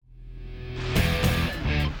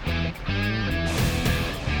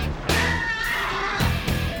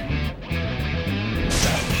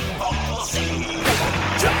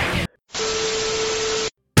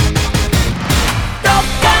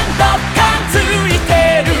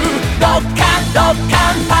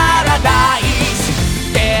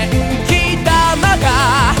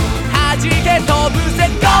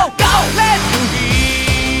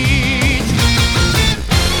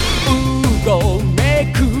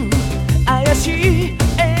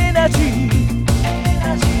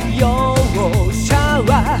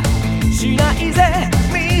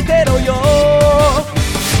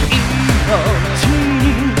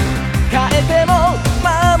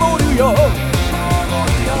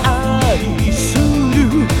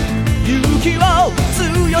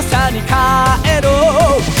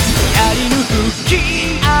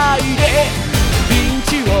気合いでピン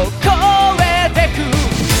チを越えてく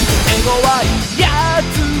手強いや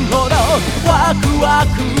つほどワクワ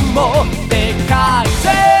クもでかいぜ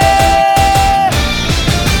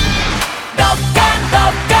ドッカンドッ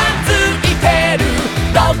カンついてる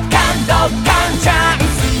ドッカンドッカンチャン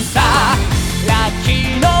スさラッキ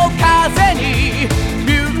ーの風に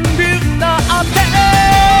ビュンビュン乗って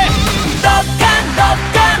ドッカンドッ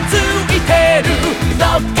カンついてるド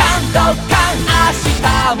ッカンドッカン明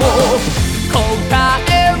日も答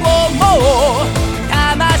えをもう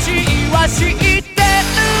魂は知ってる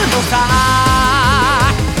の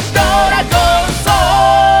さドラゴンソ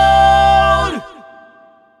ウル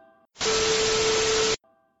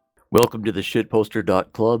Welcome to the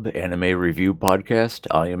Shitposter.club anime review podcast.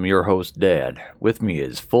 I am your host, Dad. With me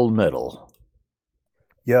is Full Metal.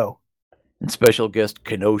 Yo. And special guest,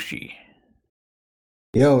 Kenoshie.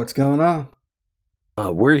 Yo, what's going on?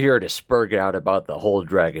 We're here to spurg out about the whole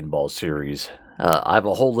Dragon Ball series. I have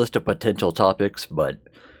a whole list of potential topics, but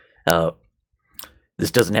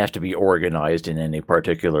this doesn't have to be organized in any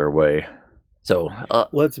particular way. So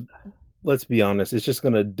let's be honest. It's just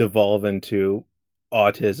going to devolve into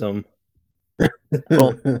autism.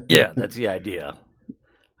 Well, yeah, that's the idea.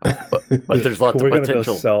 But there's lots of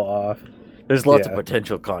potential. Go sell off. There's lots of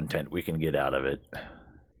potential content we can get out of it.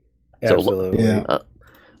 Absolutely. So,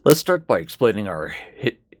 let's start by explaining our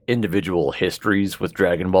individual histories with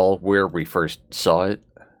Dragon Ball, where we first saw it.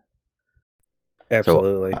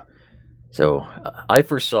 Absolutely. So I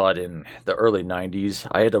first saw it in the early 90s.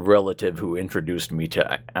 I had a relative who introduced me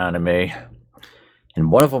to anime,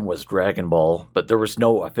 and one of them was Dragon Ball, but there was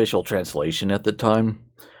no official translation at the time.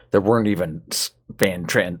 There weren't even fan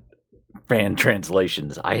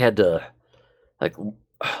translations. I had to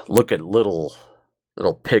look at little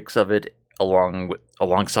pics of it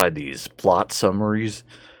alongside these plot summaries.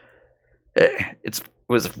 It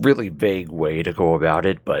was a really vague way to go about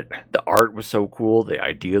it, but the art was so cool, the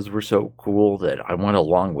ideas were so cool that I went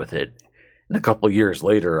along with it. And a couple years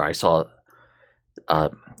later, I saw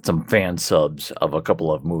some fan subs of a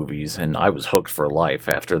couple of movies, and I was hooked for life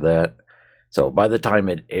after that. So by the time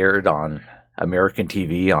it aired on American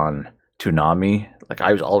TV on Toonami,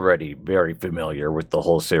 I was already very familiar with the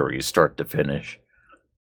whole series, start to finish.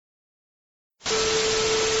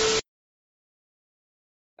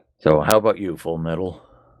 So how about you, Full Metal?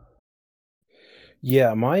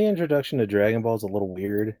 Yeah, my introduction to Dragon Ball is a little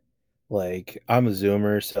weird. I'm a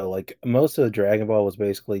Zoomer, so most of the Dragon Ball was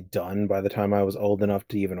basically done by the time I was old enough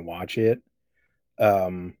to even watch it.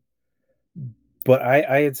 But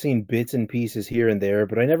I had seen bits and pieces here and there,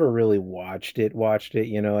 but I never really watched it,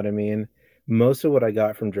 you know what I mean? Most of what I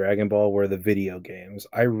got from Dragon Ball were the video games.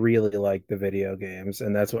 I really liked the video games,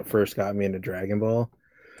 and that's what first got me into Dragon Ball.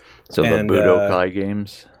 So the Budokai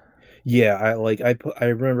games? Yeah, I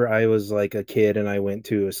remember I was a kid and I went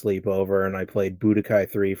to a sleepover and I played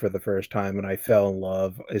Budokai 3 for the first time and I fell in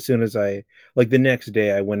love. As soon as the next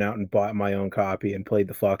day I went out and bought my own copy and played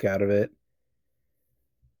the fuck out of it.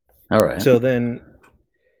 All right. So then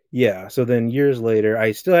years later,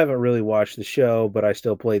 I still haven't really watched the show, but I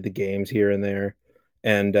still played the games here and there.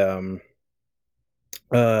 And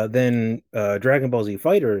then Dragon Ball Z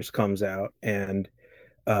Fighters comes out and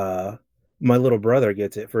my little brother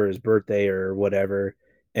gets it for his birthday or whatever,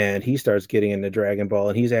 and he starts getting into Dragon Ball,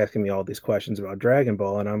 and he's asking me all these questions about Dragon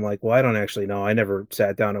Ball, and I'm like, well, I don't actually know. I never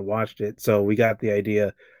sat down and watched it, so we got the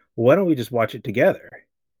idea, why don't we just watch it together?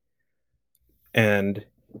 And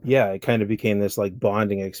yeah, it kind of became this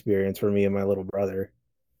bonding experience for me and my little brother.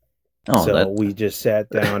 Oh, so we just sat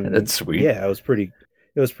down. That's sweet. Yeah, it was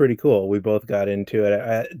pretty cool. We both got into it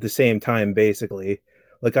at the same time, basically.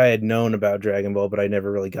 I had known about Dragon Ball, but I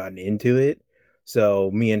never really gotten into it.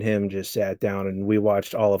 So me and him just sat down and we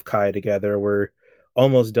watched all of Kai together. We're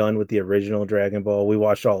almost done with the original Dragon Ball. We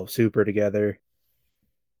watched all of Super together.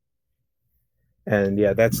 And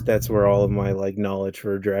yeah, that's where all of my knowledge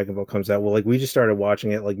for Dragon Ball comes out. Well, we just started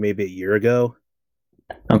watching it maybe a year ago.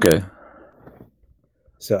 Okay.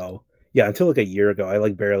 So yeah, until a year ago,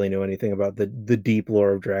 I barely knew anything about the deep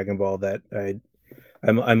lore of Dragon Ball that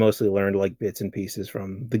I mostly learned bits and pieces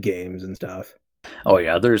from the games and stuff. Oh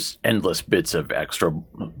yeah, there's endless bits of extra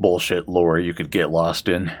bullshit lore you could get lost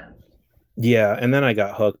in. Yeah, and then I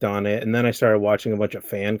got hooked on it, and then I started watching a bunch of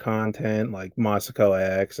fan content like Masako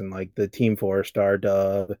X and the Team 4 Star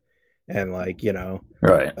dub and right.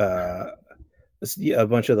 A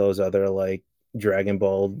bunch of those other Dragon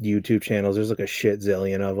Ball YouTube channels. There's a shit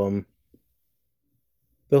zillion of them.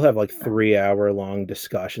 They'll have 3-hour long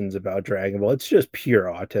discussions about Dragon Ball. It's just pure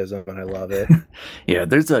autism, and I love it. Yeah,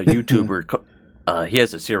 there's a YouTuber. He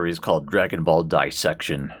has a series called Dragon Ball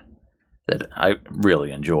Dissection, that I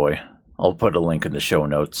really enjoy. I'll put a link in the show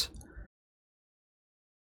notes.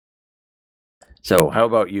 So, how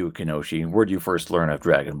about you, Kenoshie? Where did you first learn of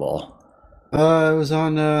Dragon Ball? It was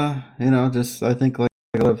on, just I think like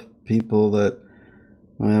a lot of people that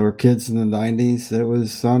were kids in the '90s. It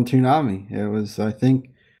was on Toonami. It was, I think,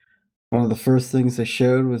 one of the first things they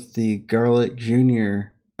showed was the Garlic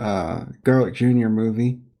Junior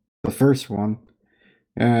movie, the first one,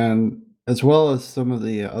 and as well as some of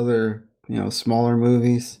the other, smaller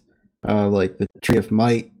movies, like the Tree of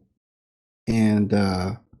Might, and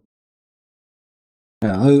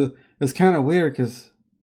it was kind of weird because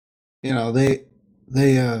they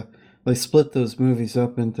they split those movies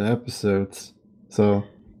up into episodes. So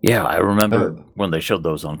Yeah, I remember uh, when they showed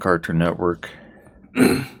those on Cartoon Network.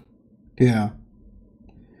 yeah,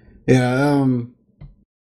 yeah.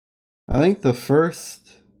 I think the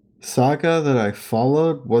first saga that I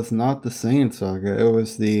followed was not the Saiyan saga. It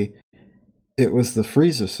was the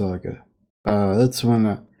Frieza saga. That's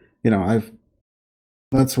when I've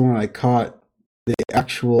that's when I caught the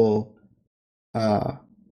actual uh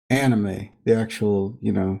anime, the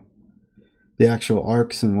actual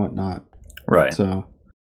arcs and whatnot. Right. So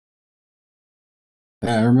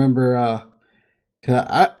yeah, I remember 'cause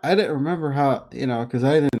I didn't remember how, because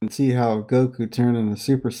I didn't see how Goku turned into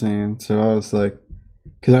Super Saiyan. So I was like,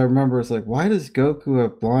 because I remember it's like, why does Goku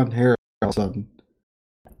have blonde hair all of a sudden?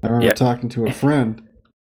 I remember Yeah. talking to a friend.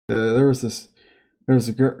 There was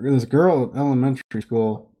a girl in elementary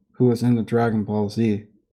school who was into Dragon Ball Z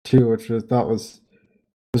too, which I thought was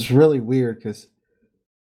really weird because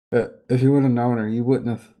if you would have known her, you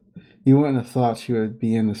wouldn't have thought she would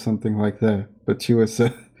be into something like that. But she was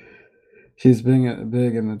she's big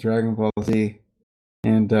into Dragon Ball Z,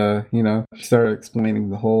 and she started explaining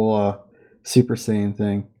the whole Super Saiyan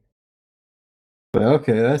thing. But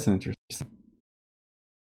okay, that's interesting.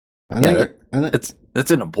 Yeah, I think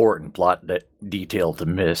it's an important plot detail to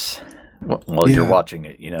miss while you're Yeah. watching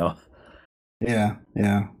it. You know. yeah.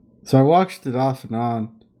 So I watched it off and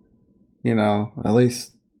on, at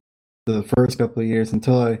least the first couple of years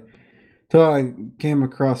until I came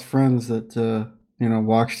across friends that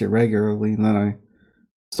watched it regularly, and then I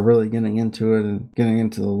started really getting into it and getting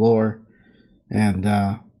into the lore. And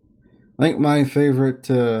I think my favorite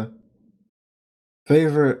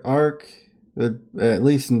arc, at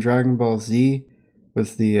least in Dragon Ball Z,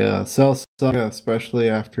 was the Cell Saga, especially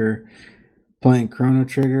after playing Chrono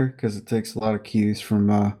Trigger, because it takes a lot of cues from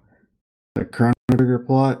the Chrono Trigger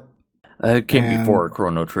plot. It came before And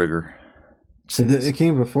Chrono Trigger. it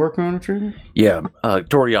came before Chrono Trigger? Yeah,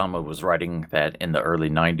 Toriyama was writing that in the early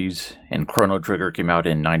 '90s, and Chrono Trigger came out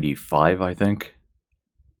in '95, I think.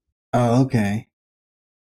 Oh, okay.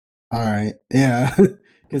 All right. Yeah.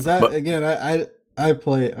 Because But again, I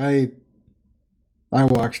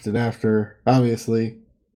watched it after obviously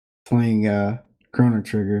playing Chrono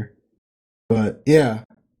Trigger. But yeah,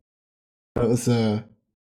 that was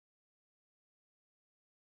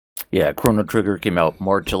yeah, Chrono Trigger came out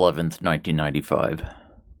March 11th, 1995.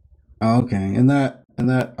 oh, okay. And that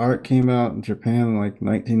art came out in Japan like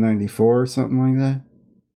 1994 or something like that.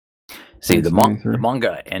 See, the 1993.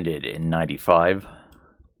 manga ended in '95,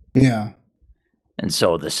 Yeah. and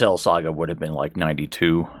so the Cell Saga would have been like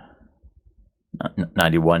 '92,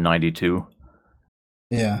 '91, '92.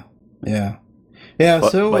 Yeah. Yeah. Yeah,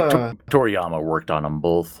 But, so Toriyama worked on them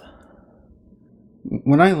both.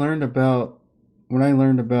 when I learned about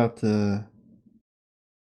the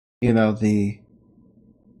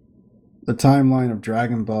the timeline of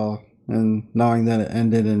Dragon Ball and knowing that it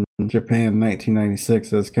ended in Japan in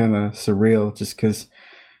 1996, it was kind of surreal just because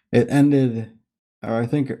it ended, or I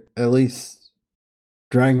think at least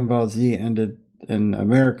Dragon Ball Z ended in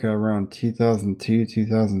America around 2002,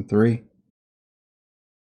 2003,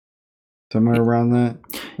 somewhere around that.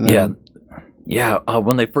 And then, Yeah.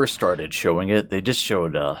 When they first started showing it, they just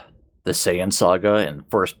showed the Saiyan Saga and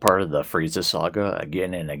first part of the Frieza Saga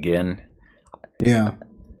again and again. yeah.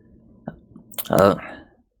 Uh,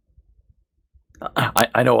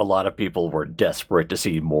 I know a lot of people were desperate to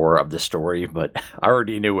see more of the story, but I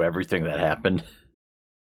already knew everything that happened.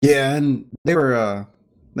 Yeah, and they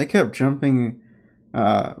kept jumping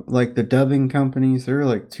like the dubbing companies. There were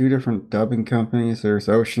like two different dubbing companies. There's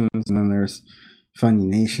Oceans and then there's Funny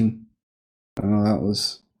Nation. That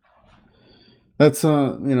was one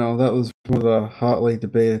of the hotly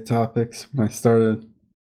debated topics when I started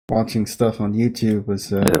watching stuff on YouTube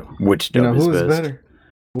was Which dub is who is best? better?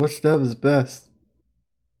 Which dub is best?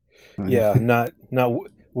 Yeah, not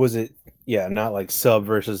was it? Yeah, not like sub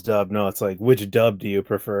versus dub. No, it's like which dub do you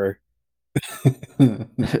prefer? Kind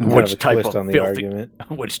of Which a type twist of on the filthy? argument.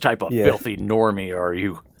 Which type of Yeah. filthy normie are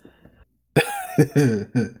you?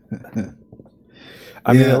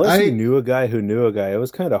 I mean, Yeah, unless you knew a guy who knew a guy, it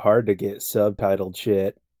was kind of hard to get subtitled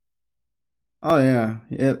shit, oh yeah,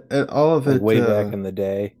 all of like it. way back in the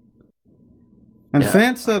day. And Yeah.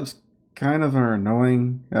 fan subs kind of are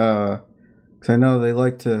annoying. Because I know they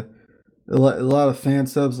like to. A lot of fan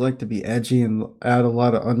subs like to be edgy and add a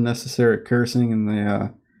lot of unnecessary cursing in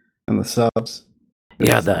the subs.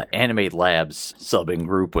 Yeah, It's the like, Anime Labs subbing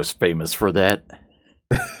group was famous for that.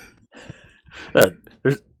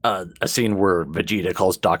 There's a scene where Vegeta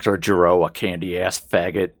calls Dr. Gero a candy ass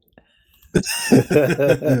faggot.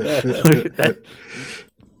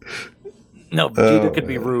 No, Vegeta could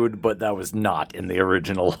be man. rude, but that was not in the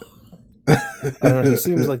original. I don't know. He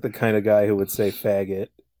seems like the kind of guy who would say faggot.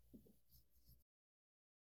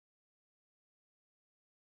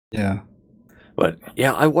 Yeah. But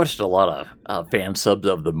yeah, I watched a lot of fan subs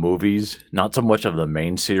of the movies, not so much of the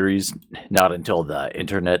main series, not until the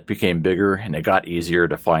internet became bigger and it got easier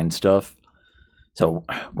to find stuff. So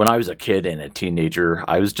when I was a kid and a teenager,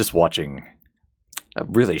 I was just watching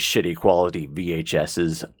really shitty quality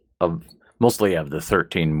VHSs of mostly of the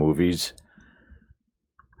 13 movies.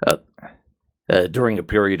 Uh, during a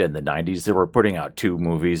period in the 90s, they were putting out 2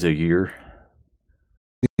 movies a year.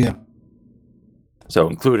 Yeah. So,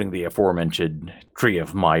 including the aforementioned Tree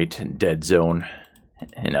of Might and Dead Zone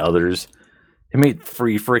and others. They made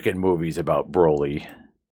 3 freaking movies about Broly.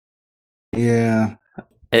 Yeah.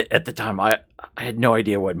 At the time, I had no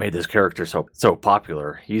idea what made this character so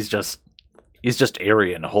popular. He's just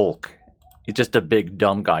Aryan Hulk. He's just a big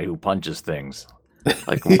dumb guy who punches things.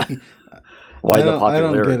 Like why the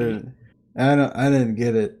popularity? I don't get it. I didn't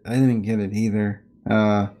get it. I didn't get it either.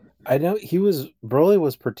 I know Broly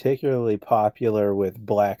was particularly popular with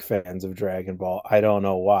black fans of Dragon Ball. I don't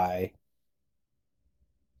know why.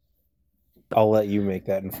 I'll let you make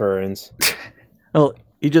that inference. Well,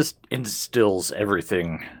 he just instills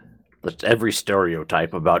everything, every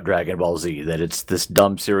stereotype about Dragon Ball Z, that it's this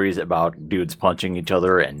dumb series about dudes punching each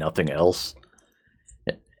other and nothing else.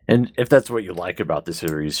 And if that's what you like about the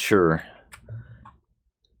series, sure.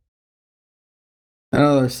 I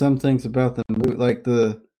know there's some things about the movie, like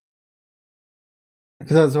because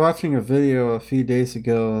I was watching a video a few days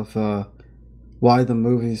ago of why the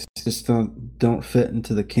movies just don't fit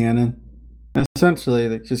into the canon. And essentially,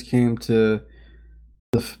 it just came to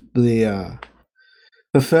the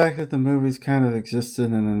the fact that the movies kind of existed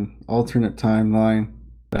in an alternate timeline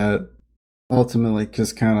that ultimately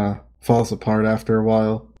just kind of falls apart after a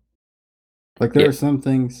while. Like there are some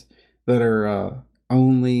things that are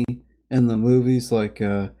only in the movies, like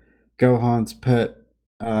Gohan's pet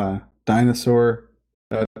dinosaur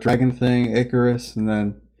dragon thing, Icarus, and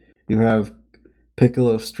then you have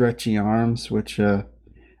Piccolo's stretchy arms, which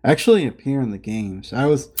actually appear in the games. That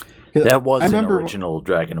was I an remember, original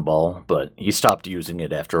Dragon Ball, but he stopped using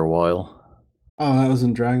it after a while. Oh, that was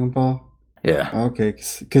in Dragon Ball. Yeah. Okay,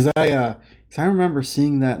 because I remember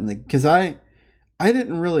seeing that because I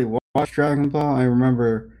didn't really watch Dragon Ball. I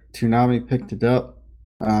remember Toonami picked it up.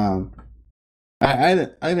 I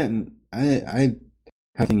didn't I had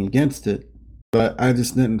nothing against it, but I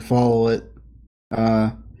just didn't follow it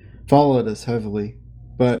as heavily.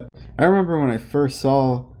 But I remember when I first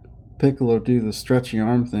saw Piccolo do the stretchy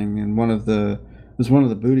arm thing in one of the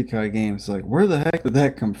Budokai games. Like, where the heck did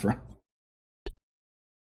that come from?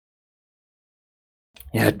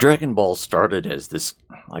 Yeah, Dragon Ball started as this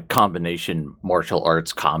like combination martial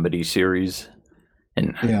arts comedy series,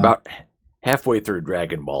 and about halfway through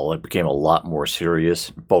Dragon Ball, it became a lot more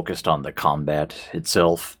serious, focused on the combat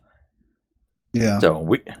itself. Yeah. So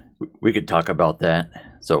we could talk about that.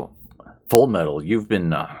 So, Full Metal, you've been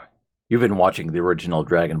watching the original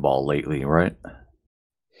Dragon Ball lately, right?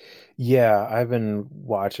 Yeah, I've been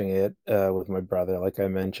watching it with my brother, like I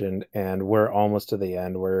mentioned, and we're almost to the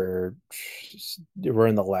end. We're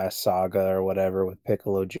in the last saga or whatever with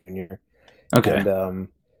Piccolo Jr. Okay. And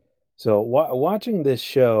so watching this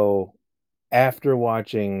show after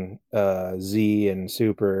watching Z and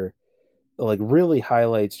Super, like, really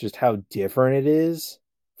highlights just how different it is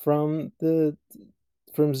from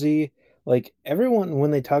Z. Like, everyone, when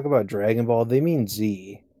they talk about Dragon Ball, they mean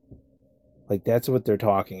Z. Like, that's what they're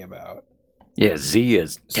talking about. Yeah, Z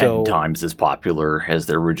is 10 times as popular as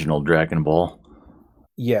the original Dragon Ball.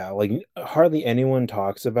 Yeah, like, hardly anyone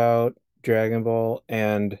talks about Dragon Ball,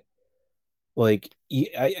 and like,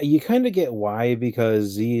 you kind of get why,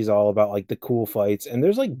 because Z is all about like the cool fights, and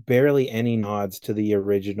there's like barely any nods to the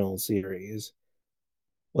original series.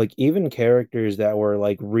 Like, even characters that were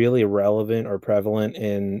like really relevant or prevalent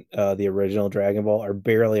in the original Dragon Ball are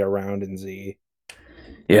barely around in Z.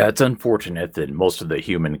 Yeah, it's unfortunate that most of the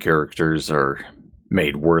human characters are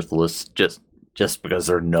made worthless just just because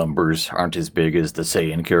their numbers aren't as big as the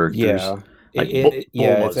Saiyan characters. Yeah, Like,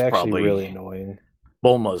 it's actually really annoying.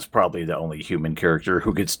 Bulma's probably the only human character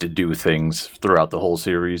who gets to do things throughout the whole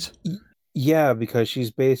series. Yeah, because she's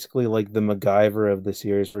basically like the MacGyver of the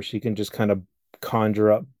series, where she can just kind of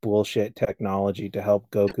conjure up bullshit technology to help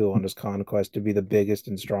Goku on his conquest to be the biggest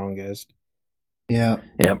and strongest. Yeah.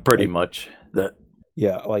 Yeah, pretty Like- much. That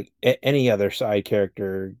Yeah, like any other side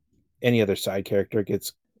character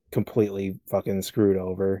gets completely fucking screwed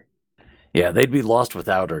over. Yeah, they'd be lost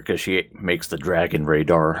without her because she makes the dragon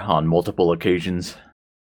radar on multiple occasions.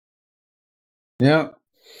 Yeah.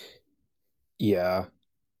 Yeah.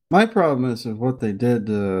 My problem is with what they did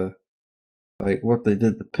to, like, what they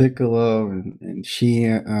did to Piccolo and she,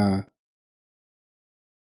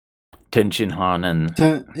 Tenshin Han and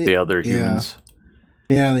the other humans.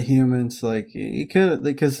 Yeah, the humans, like, you could,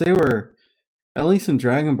 because they were, at least in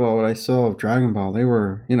Dragon Ball, what I saw of Dragon Ball, they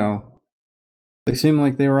were, they seemed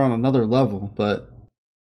like they were on another level, but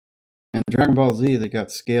in Dragon Ball Z, they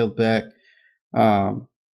got scaled back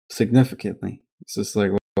significantly. It's just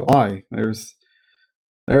like, well, why? There's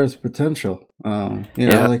potential.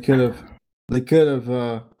 Yeah. They could have, they could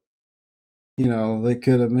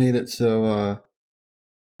have made it so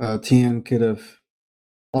Tien could have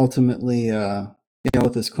ultimately,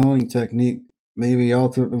 with his cloning technique, maybe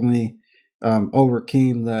ultimately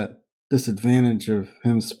overcame that disadvantage of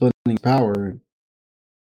him splitting power,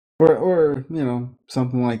 or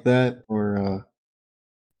something like that, or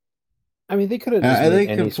I mean, they could have just made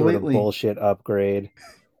any sort of bullshit upgrade,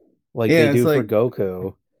 like they do for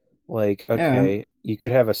Goku. Like, okay, you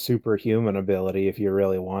could have a superhuman ability if you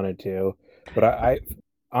really wanted to, but I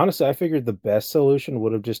honestly, I figured the best solution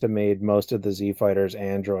would have just made most of the Z fighters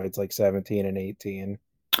androids, like 17 and 18.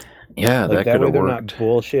 Yeah, Like that could way have they're worked. not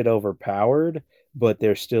bullshit overpowered, but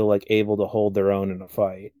they're still like able to hold their own in a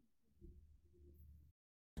fight.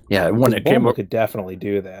 Yeah, when it came Bulma could definitely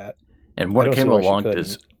do that. And when it came along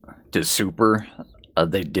to Super,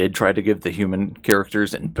 they did try to give the human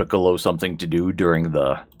characters and Piccolo something to do during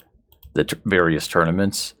the various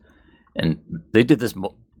tournaments, and they did this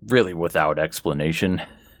really without explanation,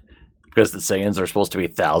 because the Saiyans are supposed to be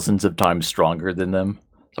thousands of times stronger than them.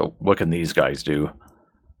 So what can these guys do?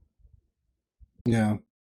 Yeah.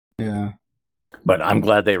 But I'm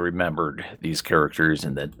glad they remembered these characters,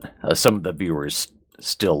 and that some of the viewers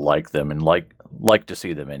still like them and like to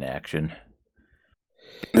see them in action.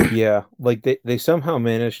 Yeah, like they somehow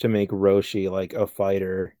managed to make Roshi like a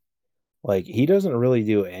fighter. Like he doesn't really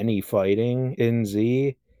do any fighting in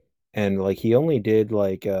Z, and like he only did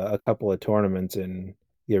like a couple of tournaments in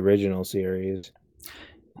the original series.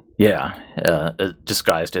 Yeah,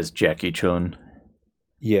 disguised as Jackie Chun.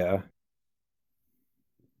 Yeah.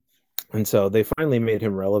 And so they finally made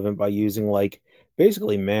him relevant by using like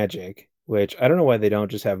basically magic, which I don't know why they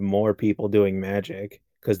don't just have more people doing magic,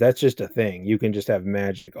 because that's just a thing. You can just have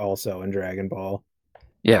magic also in Dragon Ball.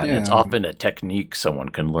 Yeah, and it's often a technique someone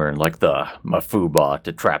can learn, like the Mafuba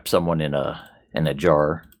to trap someone in a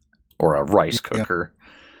jar, or a rice cooker.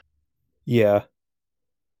 Yeah,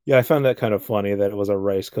 I found that kind of funny that it was a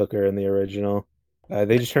rice cooker in the original.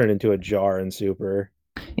 They just turned it into a jar in Super.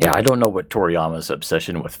 Yeah, I don't know what Toriyama's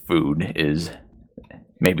obsession with food is.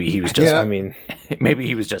 Maybe he was just maybe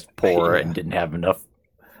he was just poor and didn't have enough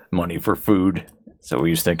money for food, so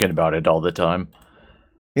he was thinking about it all the time.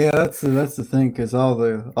 Yeah, that's the thing, because all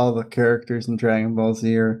the characters in Dragon Ball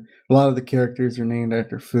Z a lot of the characters are named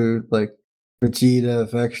after food, like Vegeta,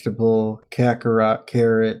 vegetable, Kakarot,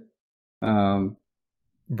 carrot, Broly,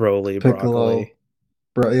 Piccolo,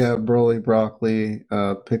 broccoli. Broly, broccoli,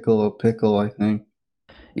 Piccolo, pickle, I think.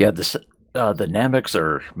 Yeah, the Namex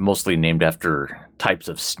are mostly named after types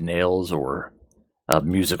of snails or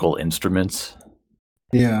musical instruments.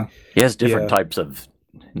 Yeah. He has different types of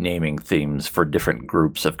naming themes for different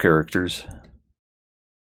groups of characters.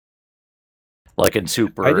 Like in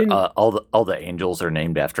Super, all the angels are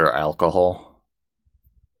named after alcohol.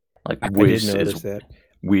 Like Whis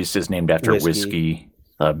is named after whiskey.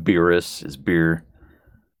 Beerus is beer.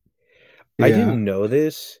 Yeah. I didn't know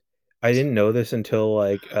this. Until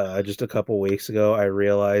like just a couple weeks ago. I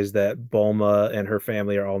realized that Bulma and her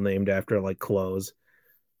family are all named after like clothes.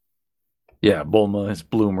 Yeah, Bulma is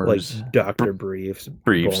Bloomers. Like Dr. Briefs.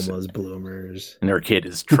 Bulma's Bloomers. And their kid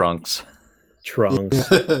is Trunks. Trunks.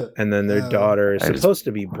 And then their daughter is supposed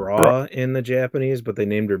to be Bra in the Japanese, but they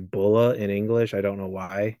named her Bulla in English. I don't know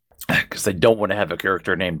why. Because they don't want to have a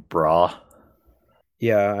character named Bra.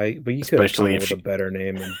 Yeah, but you could have come up with a better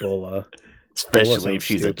name than Bulla. Especially if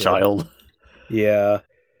she's a child. Yeah.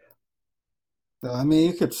 I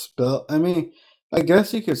mean, you could spell... I mean, I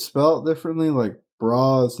guess you could spell it differently, like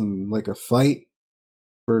bras and like a fight.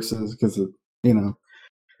 versus because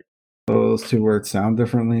those two words sound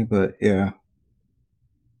differently, but yeah.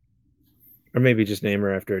 Or maybe just name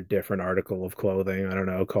her after a different article of clothing. I don't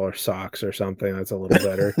know, call her socks or something. That's a little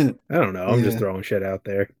better. I don't know. I'm just throwing shit out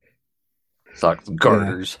there. Socks and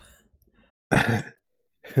garters. That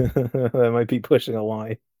might be pushing a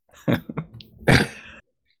line.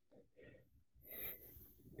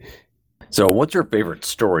 So, what's your favorite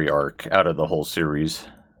story arc out of the whole series?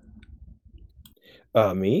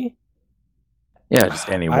 Me? Yeah, just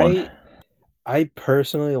anyone. I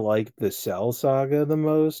personally like the Cell Saga the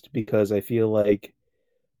most because I feel like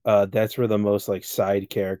that's where the most like side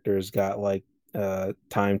characters got like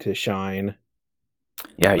time to shine.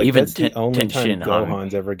 Yeah, Like even that's the only time Tenshin Han.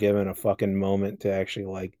 Gohan's ever given a fucking moment to actually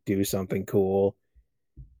like do something cool.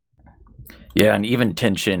 Yeah, and even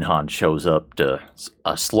Tenshin Han shows up to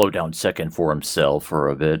slow down second for himself for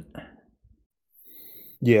a bit.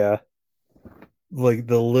 Yeah. Like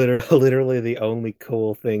the literally the only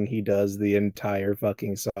cool thing he does the entire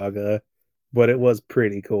fucking saga, but it was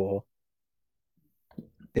pretty cool.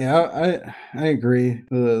 Yeah, I agree.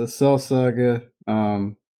 The Cell Saga,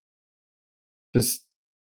 just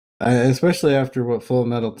especially after what Full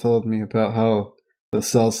Metal told me about how the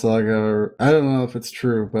Cell Saga, or I don't know if it's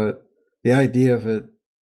true, but the idea of it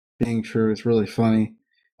being true is really funny.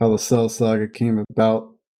 How the Cell Saga came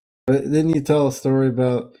about. But then you tell a story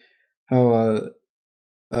about how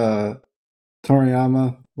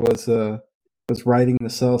Toriyama was writing the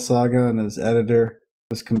Cell Saga, and his editor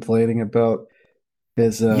was complaining about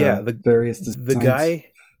his various designs.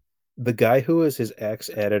 The guy who was his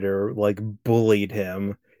ex-editor like bullied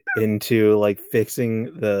him into like fixing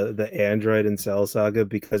the Android and Cell Saga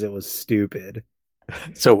because it was stupid.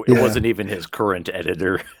 So it wasn't even his current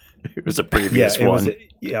editor. It was a previous one.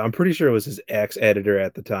 I'm pretty sure it was his ex-editor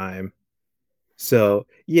at the time. So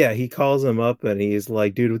yeah, he calls him up and he's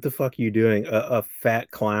like, "Dude, what the fuck are you doing? A fat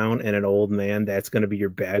clown and an old man? That's gonna be your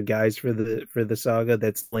bad guys for the saga?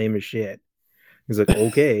 That's lame as shit." He's like,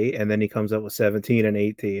 "Okay," and then he comes up with 17 and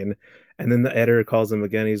 18, and then the editor calls him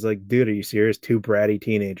again. He's like, "Dude, are you serious? Two bratty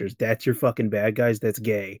teenagers? That's your fucking bad guys? That's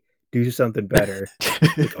gay. Do something better."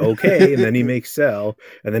 Like, okay, and then he makes Cell,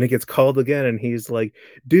 and then he gets called again, and he's like,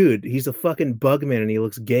 "Dude, he's a fucking bugman, and he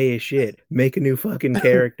looks gay as shit. Make a new fucking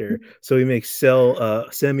character." So he makes Cell,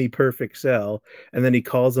 semi-perfect Cell, and then he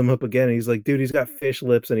calls him up again, and he's like, "Dude, he's got fish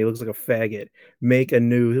lips, and he looks like a faggot. Make a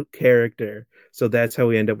new character." So that's how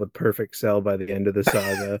we end up with perfect Cell by the end of the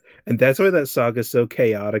saga, and that's why that saga is so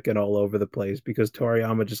chaotic and all over the place because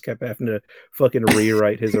Toriyama just kept having to fucking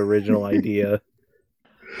rewrite his original idea.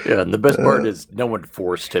 Yeah, and the best part is no one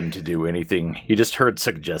forced him to do anything. He just heard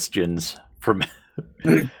suggestions from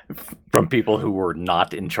people who were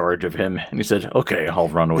not in charge of him, and he said, "Okay, I'll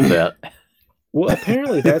run with that." Well,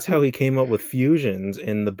 apparently that's how he came up with fusions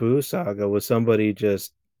in the Boo saga. Was somebody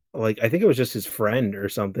just like I think it was just his friend or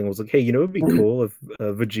something was like, "Hey, you know, it'd be cool if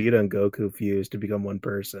Vegeta and Goku fused to become one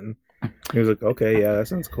person." He was like, "Okay, yeah, that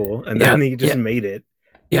sounds cool," and then he just made it.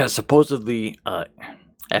 Yeah, supposedly,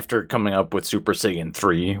 after coming up with Super Saiyan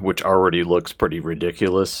 3, which already looks pretty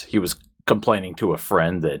ridiculous, he was complaining to a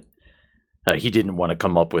friend that he didn't want to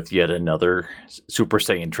come up with yet another Super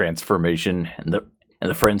Saiyan transformation, and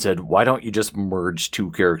the friend said, "Why don't you just merge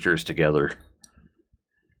two characters together?"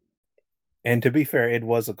 And to be fair, it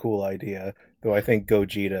was a cool idea, though I think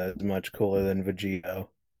Gogeta is much cooler than Vegito.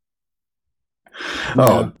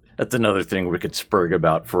 Oh, that's another thing we could spurg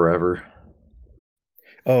about forever.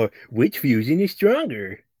 Oh, which fusion is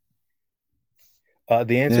stronger?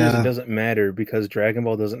 The answer is it doesn't matter because Dragon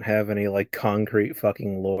Ball doesn't have any like concrete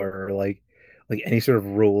fucking lore or like any sort of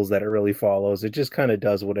rules that it really follows. It just kind of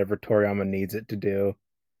does whatever Toriyama needs it to do.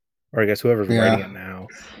 Or I guess whoever's writing it now.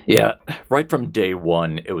 Yeah, right from day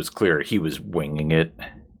one, it was clear he was winging it.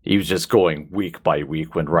 He was just going week by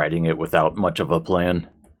week when writing it without much of a plan.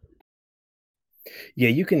 Yeah,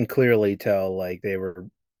 you can clearly tell like they were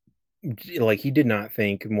like he did not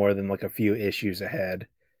think more than like a few issues ahead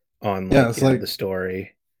on like, the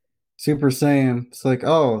story. Super Saiyan. It's like,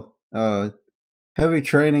 heavy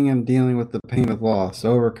training and dealing with the pain of loss,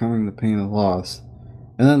 overcoming the pain of loss.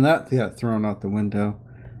 And then that got thrown out the window.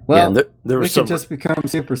 Well, yeah, there we could just become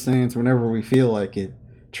Super Saiyans whenever we feel like it.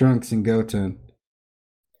 Trunks and Goten.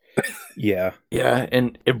 Yeah. Yeah,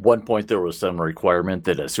 and at one point there was some requirement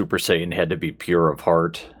that a Super Saiyan had to be pure of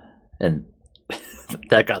heart, and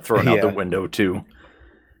that got thrown out the window too.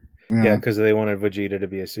 Yeah, because they wanted Vegeta to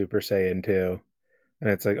be a Super Saiyan too. And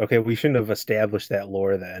it's like, okay, we shouldn't have established that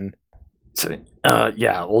lore then. So,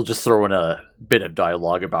 yeah, we'll just throw in a bit of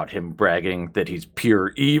dialogue about him bragging that he's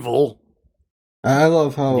pure evil. I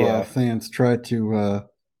love how fans try to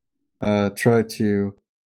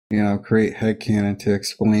create headcanon to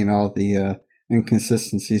explain all the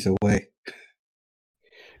inconsistencies away.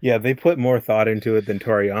 Yeah, they put more thought into it than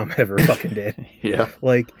Toriyama ever fucking did. Yeah.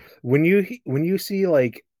 Like when you see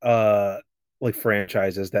like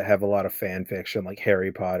franchises that have a lot of fan fiction, like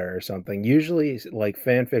Harry Potter or something, usually like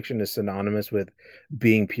fan fiction is synonymous with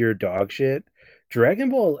being pure dog shit. Dragon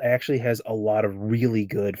Ball actually has a lot of really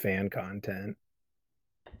good fan content.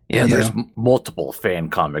 Yeah, there's Yeah. multiple fan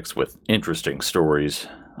comics with interesting stories.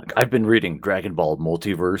 Like, I've been reading Dragon Ball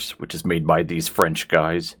Multiverse, which is made by these French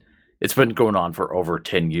guys. It's been going on for over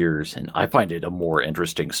 10 years, and I find it a more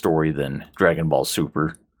interesting story than Dragon Ball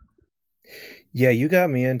Super. Yeah, you got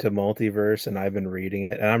me into Multiverse, and I've been reading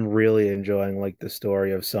it, and I'm really enjoying like the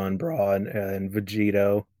story of Sun Bra and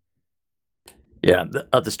Vegito. Yeah,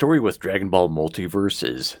 the story with Dragon Ball Multiverse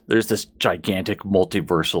is there's this gigantic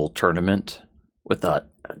multiversal tournament with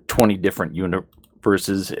 20 different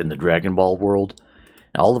universes in the Dragon Ball world.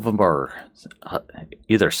 And all of them are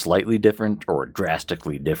either slightly different or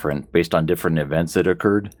drastically different based on different events that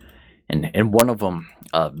occurred. And in one of them,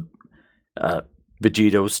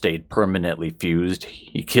 Vegito stayed permanently fused.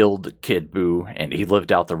 He killed Kid Buu, and he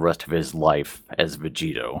lived out the rest of his life as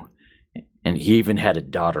Vegito. And he even had a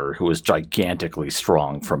daughter who was gigantically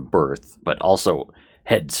strong from birth, but also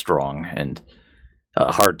headstrong and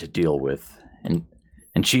hard to deal with. And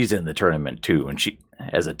she's in the tournament too, and she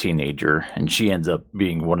as a teenager, and she ends up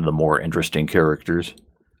being one of the more interesting characters.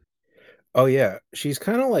 Oh yeah, she's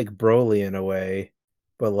kind of like Broly in a way,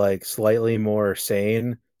 but like slightly more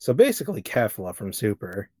sane. So basically Kefla from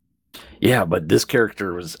Super. Yeah, but this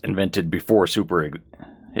character was invented before Super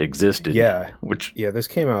existed. Yeah. Which Yeah, this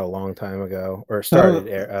came out a long time ago, or So, started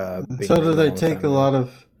being so made do a they long take time a ago. lot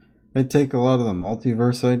of the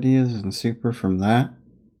multiverse ideas and Super from that?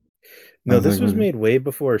 No, Or this was they- made way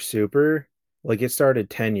before Super. Like it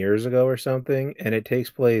started 10 years ago or something, and it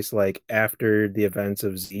takes place like after the events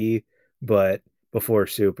of Z, but before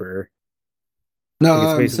Super. No, Like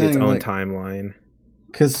it's I'm basically its saying own like timeline.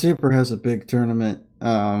 because Super has a big tournament,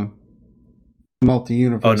 Oh no,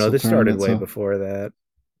 multi-universal this started tournament. way So before that.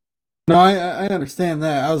 no, I understand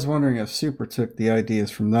that. I was wondering if Super took the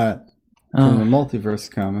ideas from that from the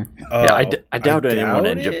multiverse comic. yeah, Oh, I doubt anyone doubt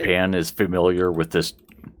in it. Japan is familiar with this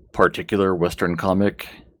particular Western comic.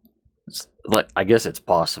 Like, I guess it's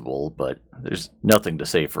possible, but there's nothing to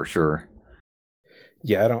say for sure.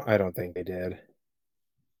 Yeah, I don't think they did.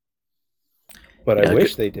 But I Yeah,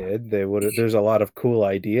 wish they did. They would. There's a lot of cool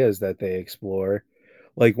ideas that they explore.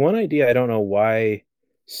 Like one idea, I don't know why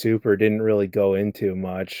Super didn't really go into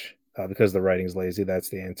much because the writing's lazy. That's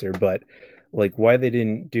the answer. But like why they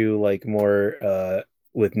didn't do like more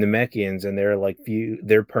with Namekians and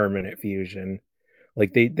their permanent fusion.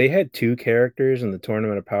 Like they had two characters in the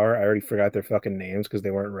Tournament of Power. I already forgot their fucking names because they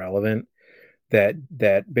weren't relevant.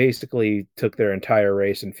 That basically took their entire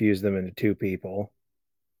race and fused them into two people.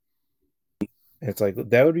 It's like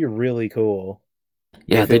that would be really cool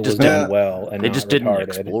yeah, if they it just was done didn't. well and They not just didn't retarded.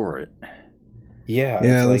 explore it. Yeah,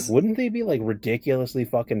 Yeah, it's like, this- wouldn't they be like ridiculously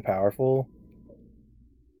fucking powerful?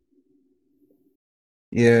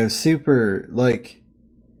 Yeah, Super like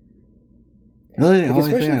really the Like, only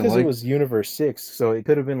thing especially I because it like. was Universe 6, so it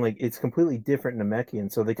could have been like it's completely different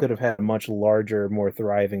Namekian, so they could have had a much larger, more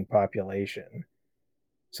thriving population.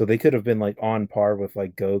 So they could have been like on par with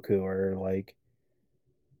like Goku or like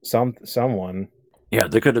someone. Yeah,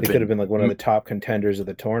 they could have They could have been. been like one of the top contenders of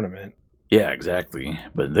the tournament. Yeah, exactly.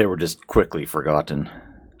 But they were just quickly forgotten.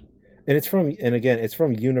 And again, it's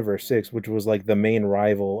from Universe 6, which was like the main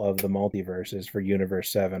rival of the multiverses for Universe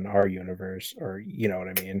 7, our universe, or you know what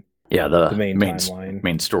I mean? Yeah, the The main main timeline.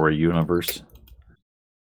 main story universe.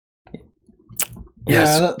 Yeah,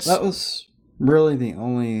 Yes. that was really the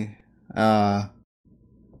only probably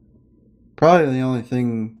the only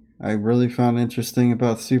thing I really found interesting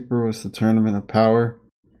about Super was the Tournament of Power.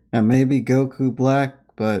 And maybe Goku Black,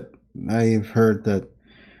 but I've heard that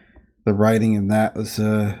the writing in that was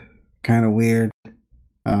kind of weird.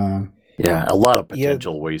 Yeah, a lot of Yeah.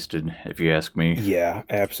 potential wasted, if you ask me. Yeah,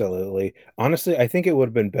 absolutely. Honestly, I think it would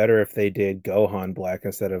have been better if they did Gohan Black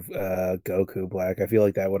instead of Goku Black. I feel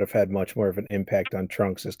like that would have had much more of an impact on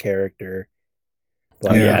Trunks' character.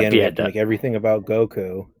 But Yeah, if again, he we had have to to- make everything about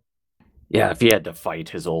Goku. Yeah, if he had to fight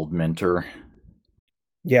his old mentor.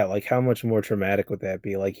 Yeah, like how much more traumatic would that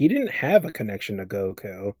be? Like he didn't have a connection to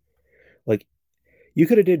Goku. Like you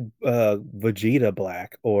could have did Vegeta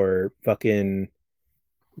Black or fucking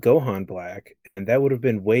Gohan Black, and that would have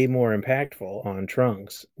been way more impactful on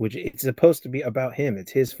Trunks, which it's supposed to be about him.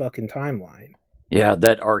 It's his fucking timeline. Yeah,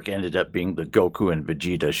 that arc ended up being the Goku and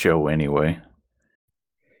Vegeta show anyway.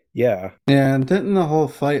 Yeah. And didn't the whole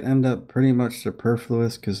fight end up pretty much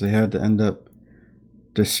superfluous because they had to end up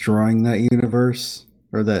destroying that universe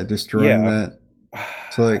or that destroying Yeah. that?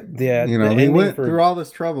 So like, Yeah, you the know, they ending went for through all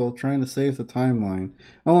this trouble trying to save the timeline,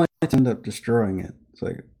 only to end up destroying it. It's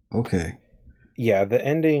like, okay. yeah, the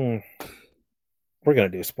ending, we're gonna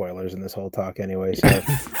do spoilers in this whole talk anyway, so the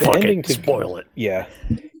Fuck ending it, to spoil it. yeah.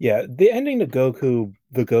 Yeah, the ending to Goku,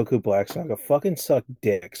 the Goku Black Saga fucking sucked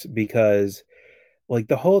dicks because like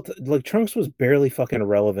like Trunks was barely fucking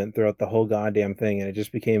relevant throughout the whole goddamn thing, and it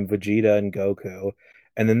just became Vegeta and Goku.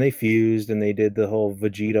 And then they fused and they did the whole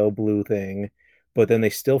Vegito blue thing, but then they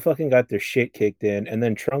still fucking got their shit kicked in, and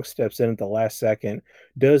then Trunks steps in at the last second,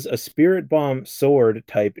 does a spirit bomb sword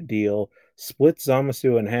type deal, splits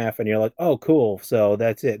Zamasu in half, and you're like, oh cool, so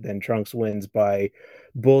that's it. Then Trunks wins by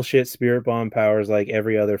bullshit spirit bomb powers like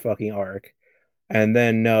every other fucking arc. And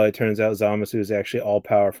then no, it turns out Zamasu is actually all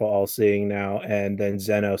powerful, all seeing now, and then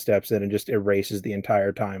Zeno steps in and just erases the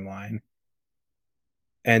entire timeline.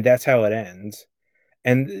 And that's how it ends.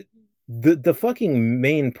 And the fucking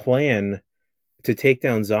main plan to take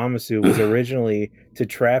down Zamasu was originally to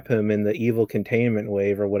trap him in the evil containment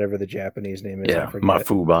wave or whatever the Japanese name is, I Yeah, forget.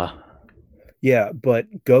 Mafuba. Yeah, but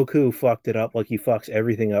Goku fucked it up like he fucks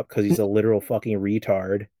everything up because he's a literal fucking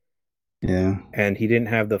retard. Yeah. And he didn't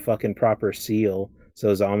have the fucking proper seal,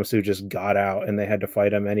 so Zamasu just got out and they had to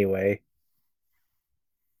fight him anyway.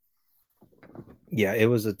 Yeah, it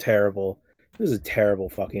was a terrible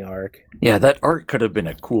fucking arc. Yeah, that arc could have been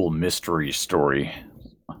a cool mystery story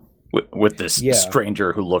with this Yeah.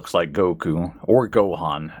 stranger who looks like Goku or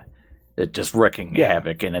Gohan, just wrecking Yeah.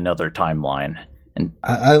 havoc in another timeline. And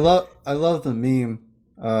I love the meme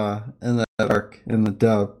in the arc in the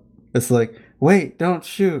dub. It's like, wait, don't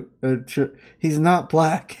shoot. He's not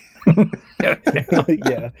black. Yeah.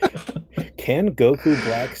 Can Goku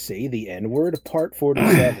Black say the N-word? Part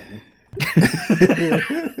 47.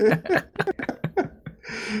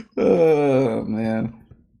 Oh man.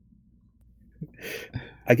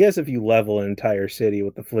 I guess if you level an entire city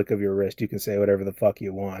with the flick of your wrist, you can say whatever the fuck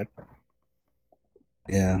you want.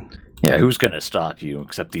 Yeah. Yeah, who's gonna stop you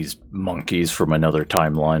except these monkeys from another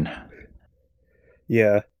timeline?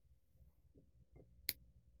 Yeah.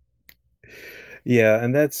 Yeah,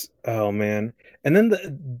 and that's, oh man. And then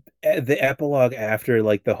the epilogue after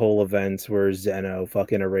like the whole events where Zeno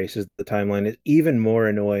fucking erases the timeline is even more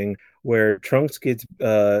annoying, where Trunks gets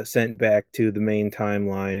sent back to the main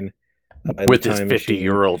timeline in With the his time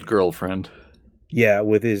 50-year-old girlfriend. Yeah,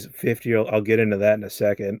 with his 50-year-old, I'll get into that in a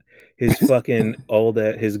second. His fucking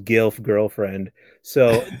his GILF girlfriend.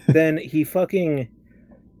 So then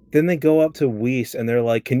then they go up to Whis and they're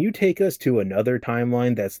like, can you take us to another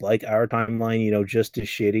timeline that's like our timeline, just as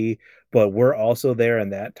shitty, but we're also there in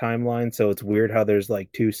that timeline, so it's weird how there's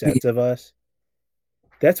like two sets of us.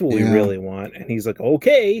 That's what we really want. And he's like,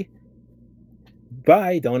 okay,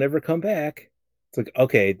 bye, don't ever come back. It's like,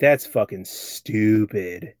 okay, that's fucking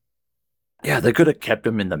stupid. Yeah, they could have kept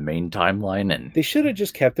him in the main timeline and They should have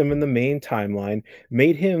just kept him in the main timeline,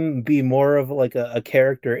 made him be more of like a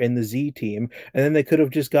character in the Z team, and then they could have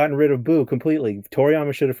just gotten rid of Boo completely.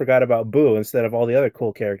 Toriyama should have forgot about Boo instead of all the other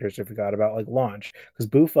cool characters they forgot about, like Launch, because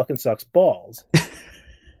Boo fucking sucks balls.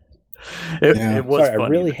 it was Sorry, funny. I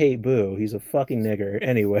really hate Boo. He's a fucking nigger.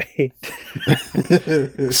 Anyway.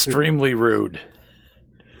 Extremely rude.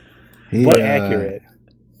 But accurate.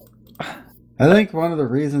 I think one of the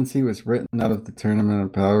reasons he was written out of the Tournament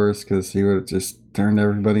of Powers because he would have just turned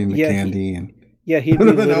everybody into candy he'd be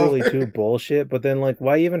literally too bullshit. But then, like,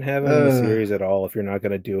 why even have him in the series at all if you're not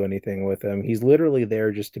going to do anything with him? He's literally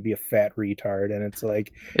there just to be a fat retard, and it's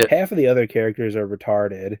like half of the other characters are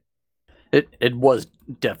retarded. It was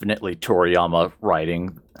definitely Toriyama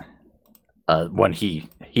writing when he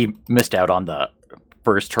missed out on the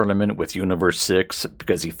first tournament with Universe 6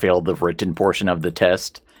 because he failed the written portion of the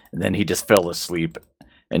test, and then he just fell asleep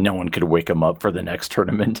and no one could wake him up for the next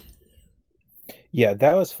tournament. Yeah,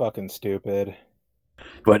 that was fucking stupid.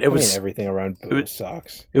 But it was everything around Boo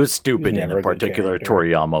sucks. It was stupid in a particular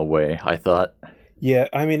Toriyama way, I thought. Yeah,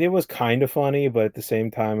 I mean, it was kind of funny, but at the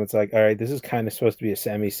same time, it's like, all right, this is kind of supposed to be a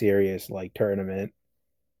semi-serious like tournament.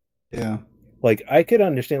 Yeah. Like, I could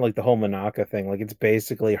understand like the whole Monaka thing. Like, it's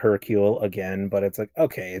basically Hercule again, but it's like,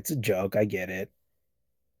 okay, it's a joke. I get it.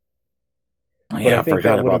 But Yeah, I think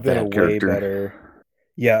forgot that would have about been that a character. way better.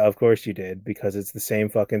 Yeah, of course you did, because it's the same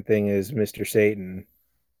fucking thing as Mr. Satan,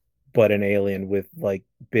 but an alien with like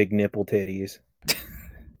big nipple titties.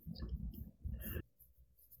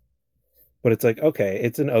 But it's like, okay,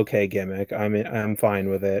 it's an okay gimmick. I mean, I'm fine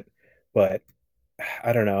with it, but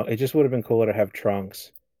I don't know. It just would have been cooler to have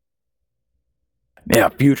Trunks. Yeah,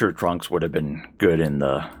 future Trunks would have been good in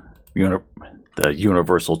the the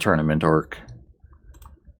Universal Tournament arc.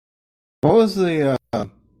 What was the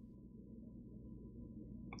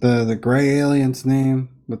gray alien's name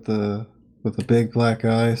with the big black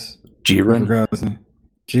eyes? I Jiren? forgot his name.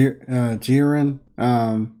 Jiren.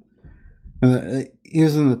 He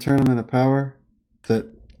was in the Tournament of Power.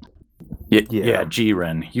 Yeah,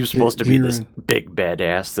 Jiren. He was supposed to be this Jiren. big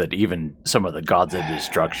badass that even some of the gods of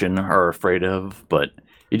destruction are afraid of, but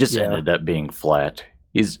he just ended up being flat.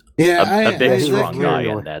 He's a big, strong guy,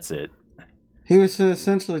 and that's it. He was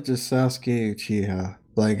essentially just Sasuke Uchiha.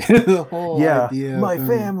 Like, the whole idea my of him,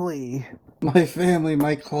 family. my family,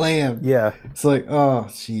 my clan. Yeah. It's like, oh,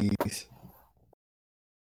 jeez.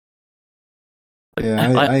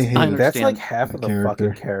 Yeah, I hate it. That's like half of the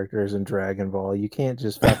fucking characters in Dragon Ball. You can't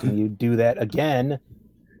just fucking you do that again.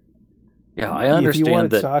 Yeah, I understand if you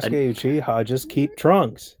wanted that. Sasuke Uchiha, just keep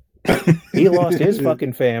Trunks. He lost his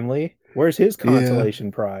fucking family. Where's his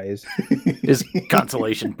consolation prize? His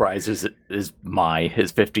consolation prize is his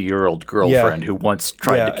 50-year-old girlfriend who once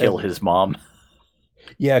tried to kill his mom.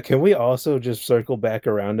 Yeah, can we also just circle back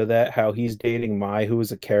around to that? How he's dating Mai, who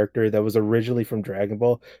was a character that was originally from Dragon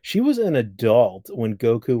Ball. She was an adult when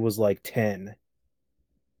Goku was like 10.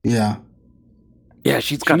 Yeah. Yeah,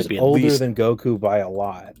 she's got to be at older least than Goku by a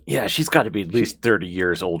lot. Yeah, she's got to be at least 30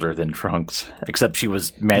 years older than Trunks, except she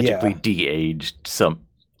was magically de-aged some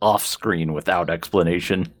off-screen without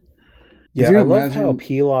explanation. Yeah, I love how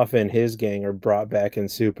Pilaf and his gang are brought back in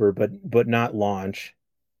Super, but not Launch,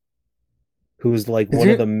 who's like one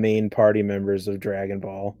of the main party members of Dragon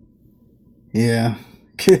Ball. Yeah.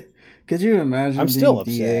 Could you imagine I'm being still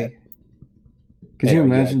upset. Could you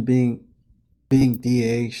imagine being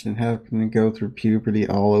de-aged and having to go through puberty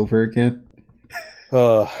all over again?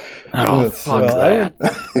 Fuck that.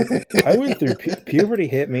 I went through puberty.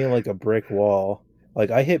 Hit me like a brick wall. Like,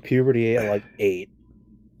 I hit puberty at like 8.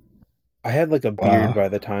 I had like a beard by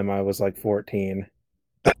the time I was like 14.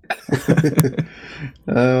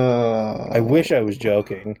 I wish I was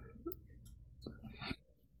joking.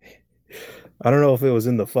 I don't know if it was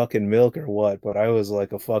in the fucking milk or what, but I was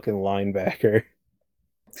like a fucking linebacker.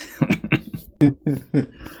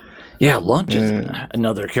 Yeah, Lunch is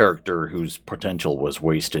another character whose potential was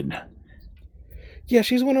wasted. Yeah,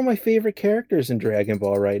 she's one of my favorite characters in Dragon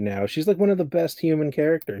Ball right now. She's like one of the best human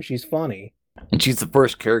characters. She's funny. And she's the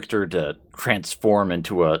first character to transform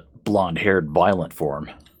into a blonde-haired violent form.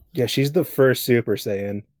 Yeah, she's the first Super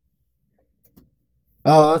Saiyan.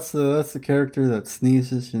 Oh, that's the character that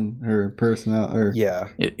sneezes and her personality. Yeah.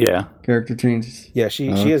 Character changes. Yeah, she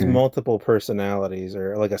has multiple personalities,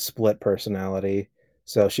 or like a split personality.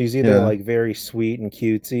 So she's either like very sweet and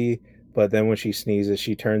cutesy, but then when she sneezes,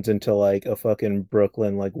 she turns into like a fucking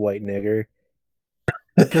Brooklyn like white nigger.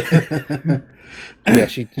 Yeah,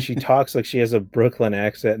 she talks like she has a Brooklyn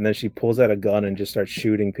accent, and then she pulls out a gun and just starts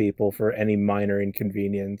shooting people for any minor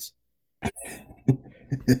inconvenience.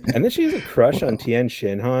 And then she has a crush on Tien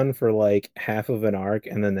Shinhan for like half of an arc,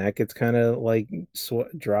 and then that gets kind of like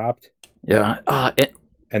dropped. Yeah,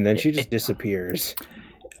 and then she just disappears.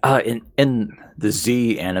 In the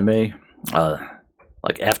Z anime,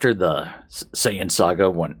 like after the Saiyan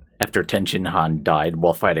saga, after Tien Shinhan died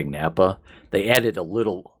while fighting Nappa, they added a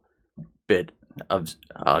little bit of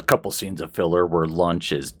a couple scenes of filler where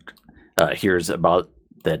Lunch hears about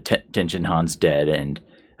that Tien Shinhan's dead, and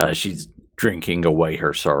she's drinking away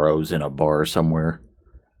her sorrows in a bar somewhere.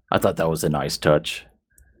 I thought that was a nice touch.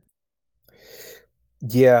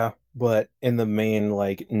 Yeah, but in the main,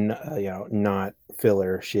 like, not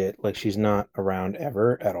filler shit. Like, she's not around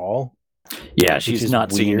ever at all. Yeah, she's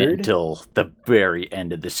not seen it until the very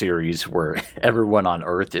end of the series, where everyone on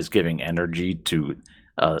Earth is giving energy to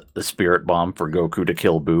the Spirit Bomb for Goku to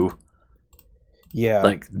kill Buu. Yeah.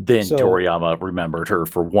 Like, then Toriyama remembered her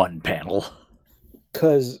for one panel.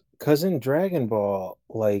 Because in Dragon Ball,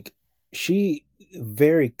 like, she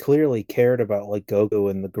very clearly cared about, like,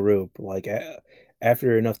 Goku and the group. Like,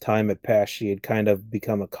 after enough time had passed, she had kind of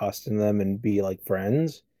become accustomed to them and be, like,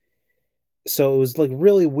 friends. So it was, like,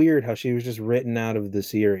 really weird how she was just written out of the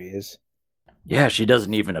series. Yeah, she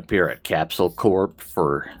doesn't even appear at Capsule Corp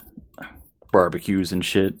for barbecues and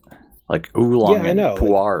shit. Like, Oolong and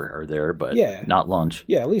Puar are there, but not Lunch.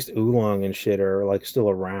 Yeah, at least Oolong and shit are, like,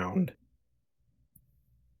 still around.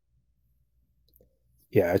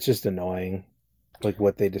 Yeah, it's just annoying, like,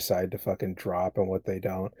 what they decide to fucking drop and what they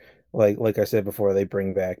don't. Like I said before, they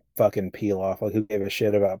bring back fucking Pilaf. Like, who gave a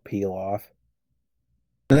shit about Pilaf?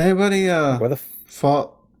 Did anybody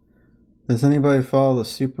Does anybody follow the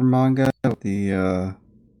Super manga with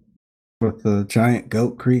the giant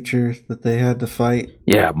goat creature that they had to fight?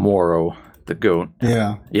 Yeah, Moro, the goat.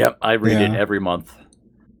 Yeah. Yep, I read it every month.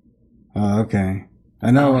 Okay.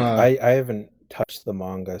 I know. I haven't touched the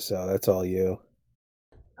manga, so that's all you.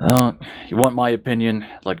 You want my opinion?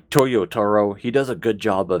 Like Toyotaro, he does a good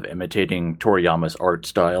job of imitating Toriyama's art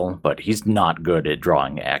style, but he's not good at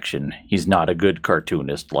drawing action. He's not a good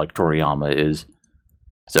cartoonist like Toriyama is.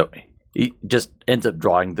 So he just ends up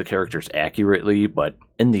drawing the characters accurately, but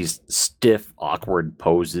in these stiff, awkward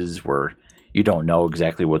poses where you don't know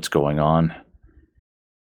exactly what's going on.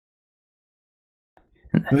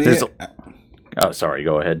 There's oh, sorry,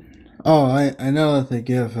 go ahead. Oh, I know that they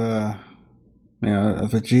give a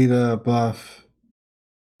Vegeta a buff,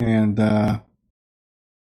 and I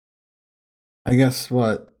guess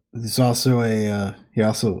what there's also he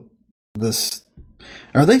also this.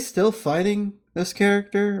 Are they still fighting this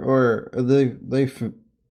character, or are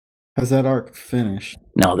has that arc finished?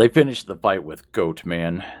 No, they finished the fight with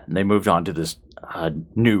Goatman, and they moved on to this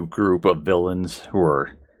new group of villains who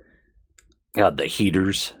are the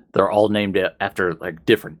Heaters. They're all named after like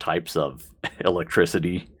different types of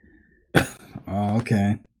electricity. Oh,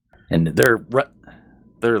 okay. And they're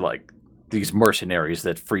like these mercenaries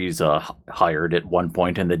that Frieza hired at one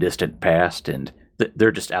point in the distant past, and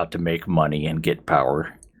they're just out to make money and get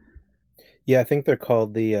power. Yeah, I think they're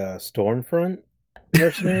called the Stormfront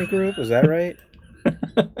mercenary group. Is that right?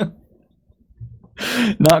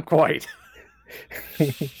 Not quite.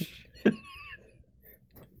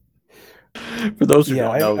 For those who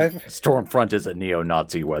don't know, Stormfront is a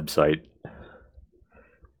neo-Nazi website.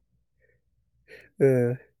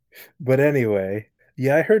 But anyway,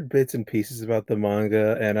 yeah, I heard bits and pieces about the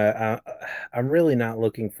manga, and I'm really not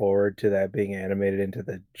looking forward to that being animated into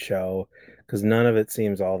the show because none of it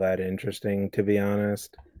seems all that interesting, to be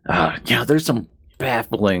honest. Yeah, there's some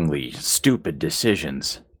bafflingly stupid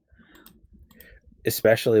decisions.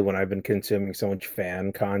 Especially when I've been consuming so much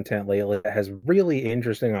fan content lately that has really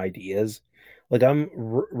interesting ideas. Like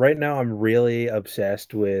right now, I'm really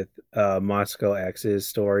obsessed with Moscow X's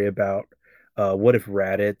story about what if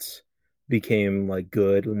Raditz became like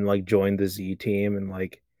good and like joined the Z team and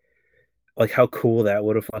like how cool that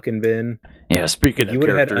would have fucking been. Yeah, speaking Like, of you would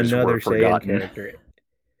have had characters another were Saiyan forgotten. character.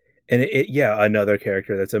 And yeah, another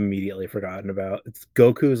character that's immediately forgotten about. It's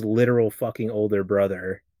Goku's literal fucking older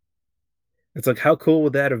brother. It's like, how cool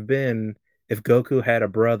would that have been if Goku had a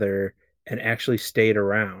brother and actually stayed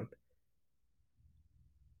around?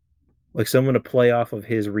 Like someone to play off of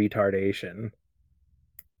his retardation.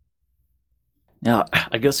 Yeah,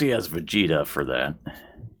 I guess he has Vegeta for that.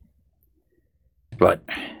 But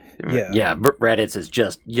yeah, Raditz is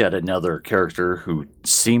just yet another character who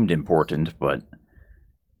seemed important, but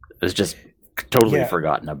is just totally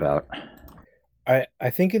forgotten about. I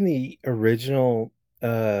think in the original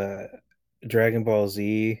Dragon Ball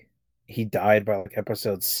Z, he died by like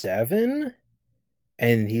episode 7,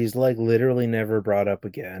 and he's like literally never brought up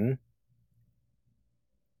again.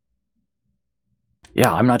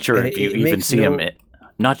 Yeah, I'm not sure if you even see him.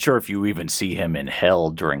 Not sure if you even see him in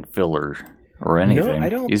Hell during filler or anything. No, I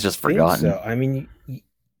don't. He's just forgotten. So. I mean,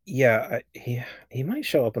 yeah, he might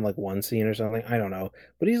show up in like one scene or something. I don't know,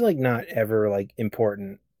 but he's like not ever like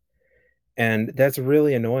important, and that's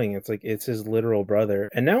really annoying. It's like it's his literal brother.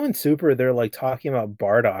 And now in Super, they're like talking about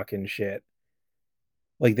Bardock and shit.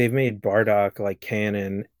 Like they've made Bardock like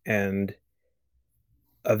canon, and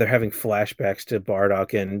they're having flashbacks to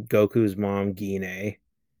Bardock and Goku's mom, Gine.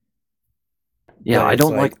 Yeah, I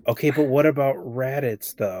don't like. Okay, but what about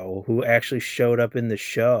Raditz though, who actually showed up in the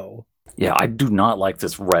show? Yeah, I do not like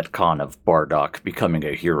this retcon of Bardock becoming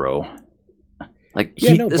a hero. Like,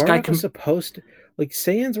 this guy was supposed to, like,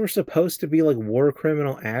 Saiyans were supposed to be like war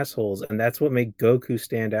criminal assholes, and that's what made Goku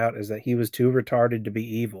stand out, is that he was too retarded to be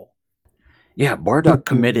evil. Yeah, Bardock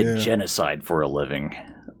committed genocide for a living.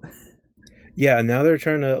 Yeah, and now they're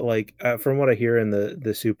trying to like, from what I hear in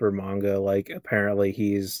the Super manga, like apparently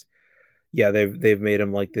they've made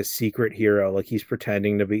him like this secret hero, like he's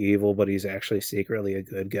pretending to be evil, but he's actually secretly a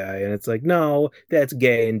good guy, and it's like, no, that's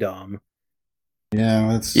gay and dumb. Yeah,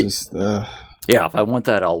 that's just. Yeah, if I want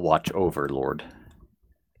that, I'll watch Overlord.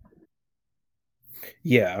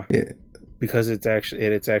 Yeah, because it's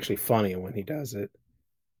actually funny when he does it.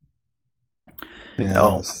 Yes.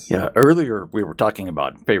 Oh, yeah. Earlier we were talking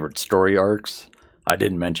about favorite story arcs. I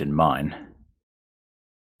didn't mention mine.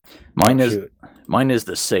 Mine is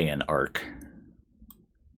the Saiyan arc.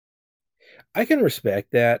 I can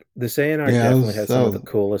respect that. The Saiyan arc definitely had some of the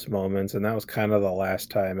coolest moments, and that was kind of the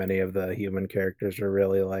last time any of the human characters were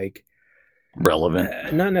really like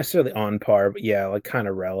relevant. Not necessarily on par, but yeah, like kind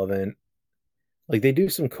of relevant. Like they do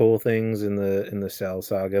some cool things in the Cell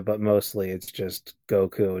Saga, but mostly it's just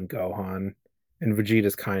Goku and Gohan, and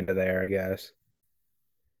Vegeta's kind of there, I guess.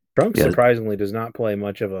 Trunks Yeah. surprisingly does not play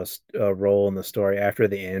much of a role in the story after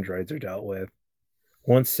the androids are dealt with.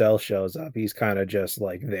 Once Cell shows up, he's kind of just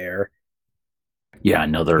like there. Yeah,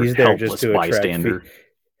 another He's there just helpless to attract. bystander.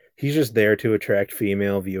 He's just there to attract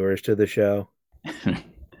female viewers to the show.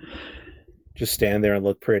 Just stand there and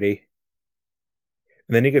look pretty.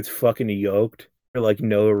 And then he gets fucking yoked for like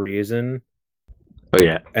no reason. Oh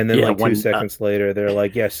yeah. And then Yeah, like 2 when, seconds later, they're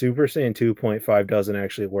like, yeah, Super Saiyan 2.5 doesn't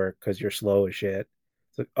actually work because you're slow as shit.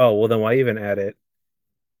 It's like, oh, well then why even add it?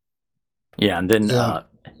 Yeah, and then Yeah.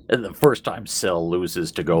 the first time Cell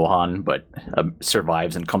loses to Gohan, but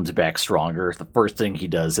survives and comes back stronger, the first thing he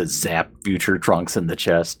does is zap future Trunks in the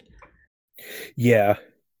chest. Yeah.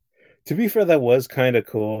 To be fair, that was kind of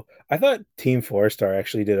cool. I thought Team 4-Star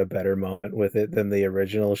actually did a better moment with it than the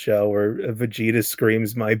original show where Vegeta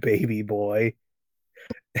screams, "My baby boy,"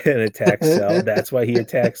 and attacks Cell. That's why he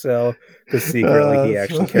attacks Cell, because secretly he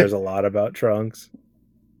That's actually funny. cares a lot about Trunks.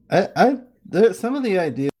 Some of the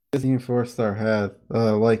ideas Team 4-Star had,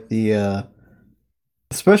 like the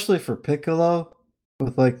especially for Piccolo,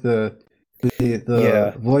 with like the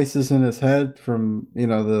Yeah. voices in his head from the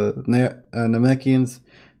Namekians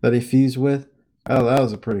that he fused with. Oh, that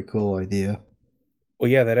was a pretty cool idea. Well,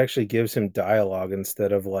 yeah, that actually gives him dialogue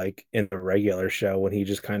instead of like in the regular show when he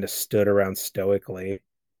just kind of stood around stoically.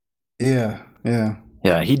 Yeah, yeah.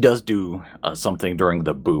 Yeah, he does do something during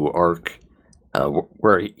the Boo arc,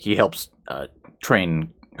 where he helps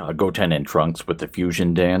train Goten and Trunks with the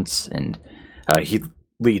fusion dance, and he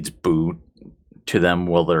leads Boo to them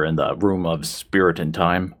while they're in the room of spirit and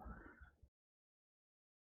time.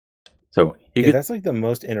 So he Yeah, could, that's like the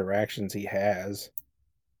most interactions he has.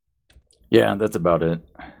 yeah, that's about it.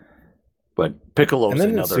 But Piccolo's And then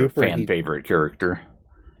in another Super, fan favorite character.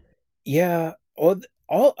 yeah,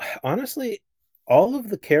 all honestly, all of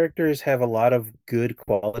the characters have a lot of good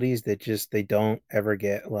qualities that just they don't ever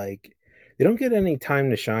get like they don't get any time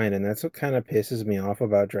to shine, and that's what kind of pisses me off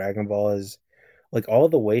about Dragon Ball is like all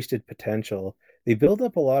the wasted potential. They build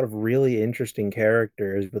up a lot of really interesting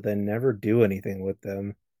characters, but then never do anything with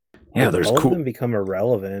them. Yeah, Like all of them become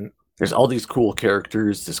irrelevant. there's all these cool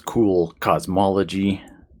characters, this cool cosmology,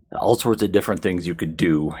 all sorts of different things you could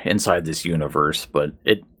do inside this universe, but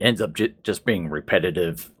it ends up just being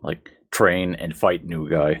repetitive, like train and fight new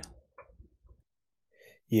guy.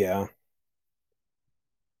 Yeah.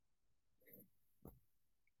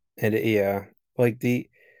 And yeah, like the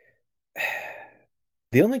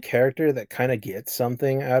only character that kind of gets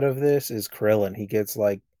something out of this is Krillin. He gets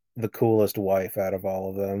like the coolest wife out of all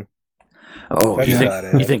of them. Oh, That's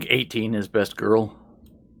about you it. think 18 is best girl?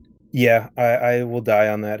 Yeah, I will die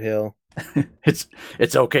on that hill. it's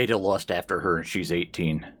it's okay to lust after her and she's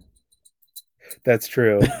 18. That's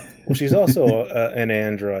true. Well, she's also an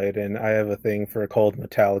android, and I have a thing for cold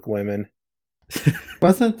metallic women.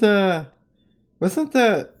 Wasn't wasn't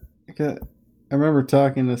that like I remember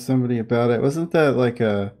talking to somebody about it. Wasn't that like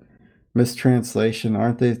a mistranslation?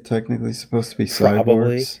 Aren't they technically supposed to be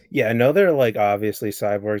Probably. cyborgs? Yeah, no, they're like obviously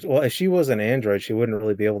cyborgs. Well, if she was an android, she wouldn't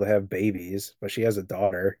really be able to have babies, but she has a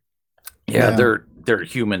daughter. Yeah, Yeah. they're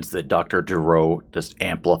humans that Dr. Gero just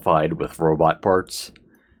amplified with robot parts.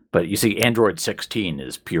 But you see, Android 16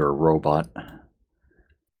 is pure robot.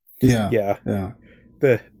 Yeah. Yeah. Yeah.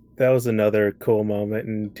 That was another cool moment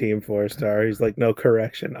in Team 4-Star. He's like, no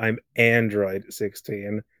correction, I'm Android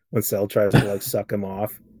 16 when Cell tries to like suck him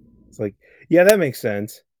off. It's like, yeah, that makes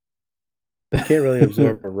sense. You can't really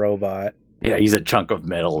absorb a robot. Yeah, he's a chunk of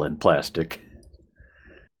metal and plastic.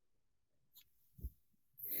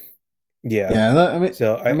 Yeah. Yeah.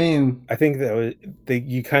 So I mean, I think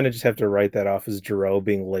you kind of just have to write that off as Jiro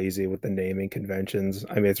being lazy with the naming conventions.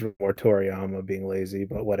 I mean, it's more Toriyama being lazy,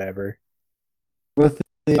 but whatever. with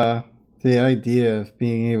the idea of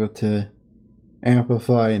being able to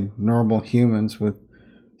amplify normal humans with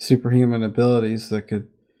superhuman abilities that could,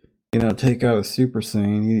 take out a Super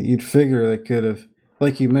Saiyan, you'd figure they could have,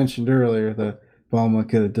 like you mentioned earlier, that Bulma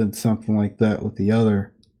could have done something like that with the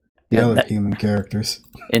other And that, human characters.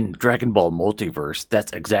 in Dragon Ball Multiverse,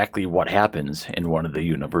 that's exactly what happens in one of the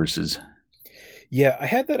universes. Yeah, I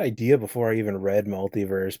had that idea before I even read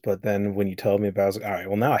Multiverse, but then when you told me about it, I was like, all right,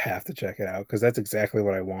 well, now I have to check it out because that's exactly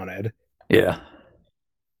what I wanted. Yeah.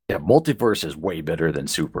 Yeah, Multiverse is way better than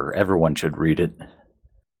Super. Everyone should read it.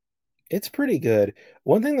 It's pretty good.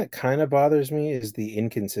 One thing that kind of bothers me is the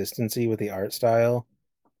inconsistency with the art style.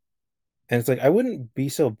 And it's like I wouldn't be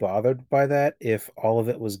so bothered by that if all of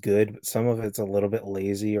it was good, but some of it's a little bit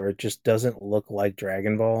lazy or it just doesn't look like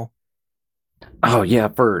Dragon Ball. Oh, yeah,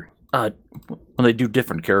 for when they do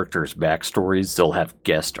different characters' backstories, they'll have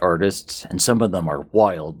guest artists, and some of them are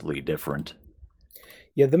wildly different.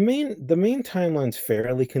 Yeah, the main timeline's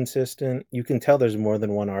fairly consistent. You can tell there's more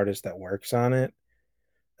than one artist that works on it.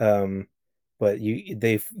 Um, but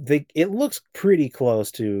they it looks pretty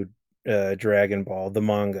close to Dragon Ball, the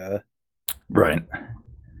manga. Right.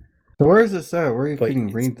 So where is this at? Where you But can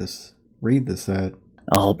it's read this at?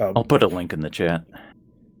 I'll put a link in the chat.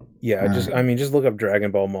 yeah, Alright. I mean, just look up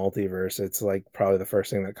Dragon Ball Multiverse. It's like probably the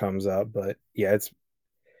first thing that comes up. But yeah, it's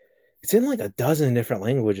in like a dozen different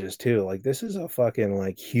languages too. Like this is a fucking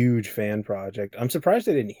like huge fan project. I'm surprised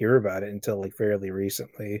I didn't hear about it until like fairly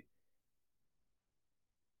recently.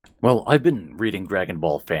 Well, I've been reading Dragon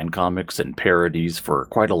Ball fan comics and parodies for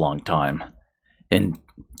quite a long time. In,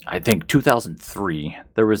 I think, 2003,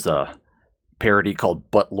 there was a parody called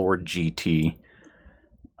Butt Lord GT,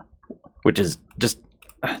 which is just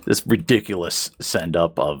this ridiculous send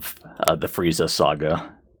up of the Frieza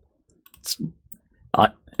saga.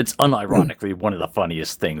 It's unironically one of the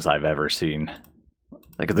funniest things I've ever seen.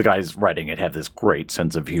 Like, the guys writing it have this great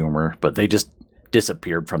sense of humor, but they just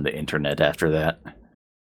disappeared from the internet after that.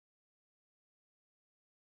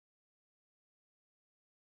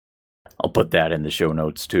 I'll put that in the show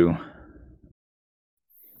notes too.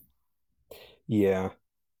 Yeah.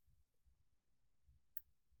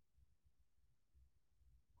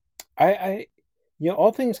 I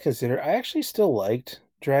all things considered, I actually still liked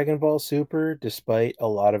Dragon Ball Super despite a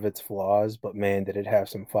lot of its flaws, but man, did it have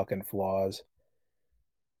some fucking flaws.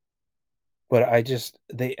 But I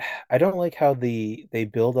don't like how they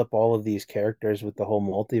build up all of these characters with the whole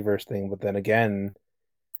multiverse thing, but then again,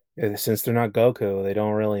 since they're not Goku, they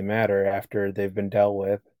don't really matter after they've been dealt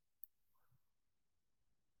with.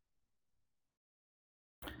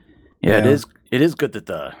 Yeah, Yeah. it is good that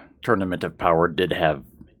the Tournament of Power did have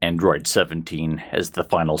Android 17 as the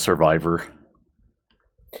final survivor.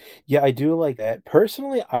 Yeah, I do like that.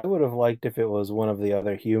 Personally, I would have liked if it was one of the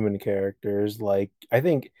other human characters. Like, I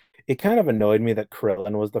think it kind of annoyed me that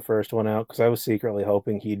Krillin was the first one out because I was secretly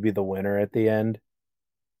hoping he'd be the winner at the end.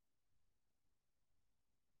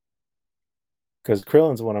 Because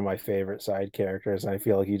Krillin's one of my favorite side characters, and I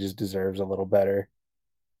feel like he just deserves a little better.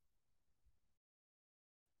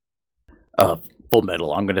 Uh, Full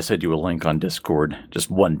Metal, I'm going to send you a link on Discord. Just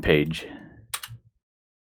one page.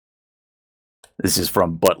 This is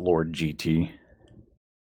from Butt Lord GT.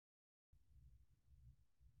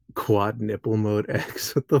 Quad nipple mode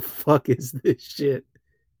X. What the fuck is this shit?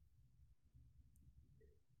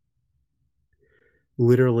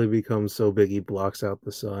 Literally becomes so big he blocks out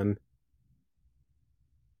the sun.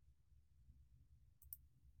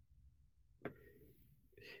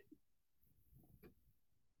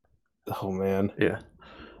 Oh man. Yeah.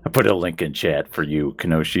 I put a link in chat for you,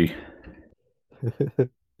 Kenoshie.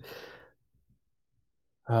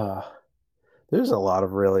 There's a lot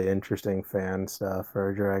of really interesting fan stuff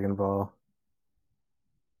for Dragon Ball.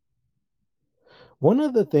 One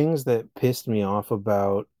of the things that pissed me off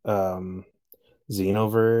about Xenoverse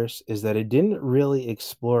is that it didn't really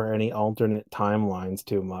explore any alternate timelines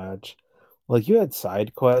too much. Like you had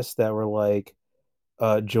side quests that were like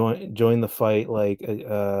join the fight, like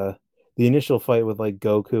the initial fight with like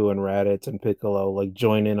Goku and Raditz and Piccolo, like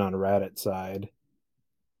join in on Raditz's side.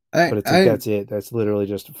 But it's like I that's it. That's literally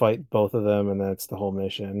just fight both of them and that's the whole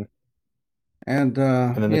mission. and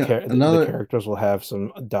And then yeah, the another characters will have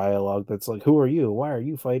some dialogue that's like, "Who are you? Why are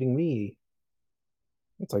you fighting me?"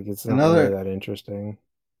 It's like it's not really another that interesting.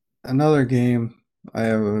 another game I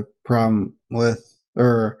have a problem with,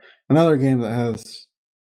 or another game that has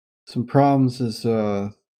some problems is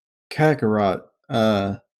Kakarot.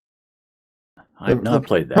 I've not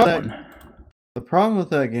played that one. The problem with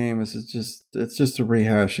that game is it's just a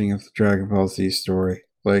rehashing of the Dragon Ball Z story.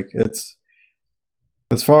 Like it's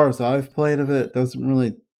as far as I've played of it, doesn't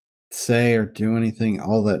really say or do anything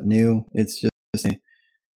all that new. It's just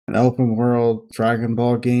an open world Dragon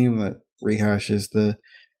Ball game that rehashes the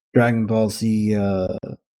Dragon Ball Z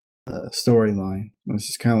storyline. It's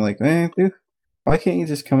just kind of like, dude, why can't you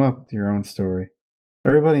just come up with your own story?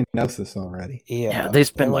 Everybody knows this already. Yeah, Yeah, they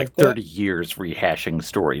spend and like that 30 years rehashing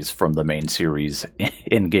stories from the main series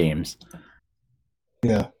in games.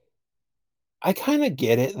 Yeah. I kind of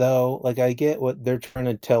get it though. Like I get what they're trying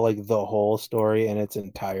to tell, like the whole story in its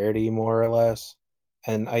entirety, more or less.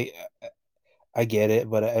 And I get it,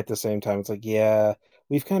 but at the same time, it's like, yeah,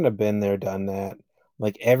 we've kind of been there, done that.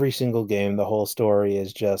 Like every single game, the whole story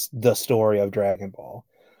is just the story of Dragon Ball.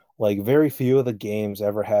 Like very few of the games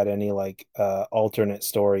ever had any like alternate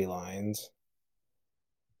storylines.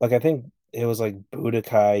 Like I think it was like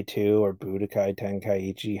Budokai 2 or Budokai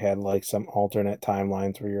Tenkaichi had like some alternate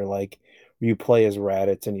timelines where you play as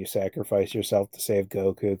Raditz and you sacrifice yourself to save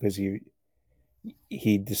Goku because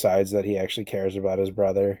he decides that he actually cares about his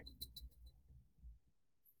brother.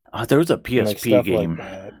 There was a And like PSP stuff like game.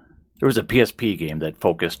 that. There was a PSP game that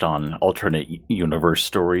focused on alternate universe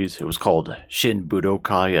stories. It was called Shin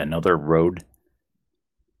Budokai Another Road.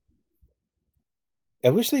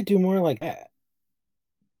 I wish they do more like that.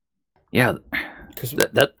 Yeah, Because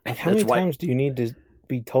that like, how that's many why. times do you need to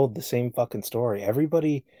be told the same fucking story?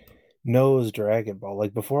 Everybody knows Dragon Ball.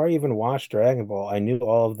 Like before I even watched Dragon Ball, I knew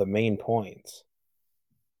all of the main points.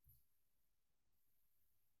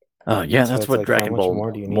 Yeah, So that's it's what like, how Dragon much Ball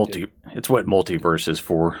more do you need to? multi. It's what multiverse is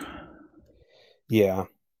for. Yeah,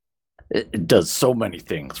 It does so many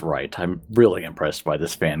things right. I'm really impressed by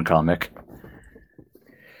this fan comic.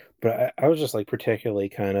 but I was just like particularly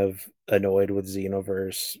kind of annoyed with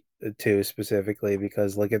Xenoverse too, specifically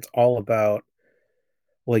because like it's all about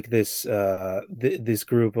like this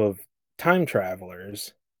group of time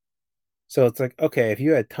travelers. So it's like, okay, if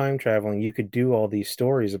you had time traveling, you could do all these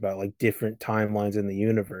stories about like different timelines in the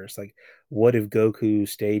universe. Like, what if Goku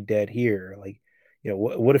stayed dead here? Like,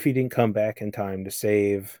 what if he didn't come back in time to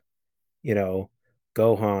save, you know,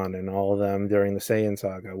 Gohan and all of them during the Saiyan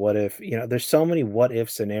saga? What if, there's so many what if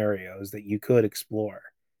scenarios that you could explore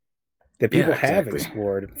that Yeah, people have exactly.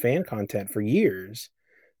 explored in fan content for years.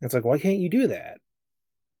 And it's like, why can't you do that?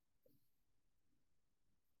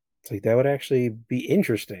 It's like that would actually be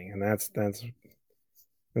interesting, and that's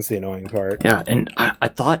the annoying part. Yeah, and I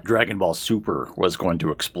thought Dragon Ball Super was going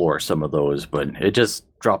to explore some of those, but it just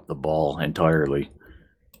dropped the ball entirely.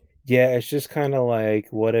 Yeah, it's just kind of like,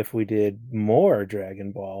 what if we did more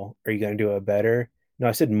Dragon Ball? Are you going to do it better? No,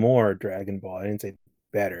 I said more Dragon Ball. I didn't say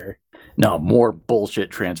better. No, more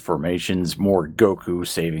bullshit transformations, more Goku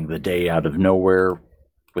saving the day out of nowhere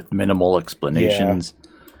with minimal Yeah, explanations.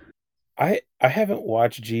 I haven't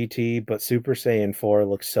watched GT, but Super Saiyan 4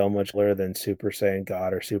 looks so much cooler than Super Saiyan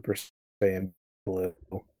God or Super Saiyan Blue.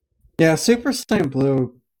 Yeah, Super Saiyan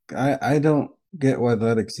Blue. I don't get why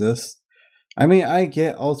that exists. I mean, I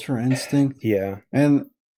get Ultra Instinct, Yeah, and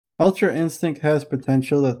Ultra Instinct has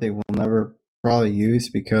potential that they will never probably use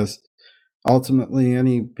because ultimately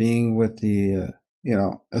any being with the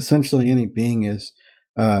essentially any being is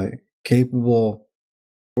uh capable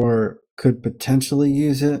or could potentially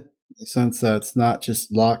use it in the sense that it's not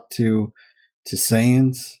just locked to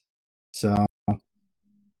Saiyans. So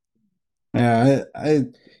yeah, I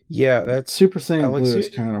yeah, that's Super I Saiyan like Blue is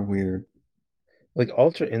kind of weird. like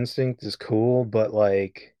Ultra Instinct is cool, but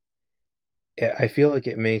like I feel like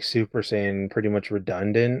it makes Super Saiyan pretty much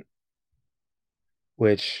redundant,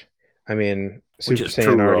 which I mean, Which Super is Saiyan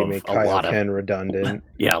true already of made a lot of Kaioken redundant.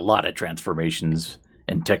 yeah, a lot of transformations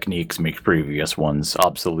and techniques make previous ones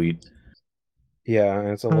obsolete. Yeah, and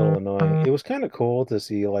it's a little annoying. It was kind of cool to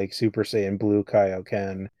see like Super Saiyan Blue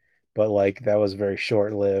Kaioken, but like that was very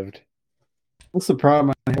short-lived. What's the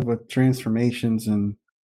problem I have with transformations and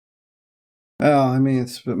well, I mean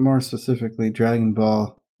it's more specifically Dragon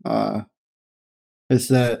Ball is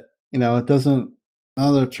that it doesn't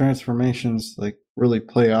all the transformations like really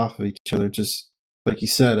play off of each other. Just like you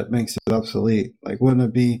said, it makes it obsolete. Like, wouldn't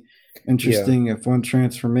it be Yeah. interesting if one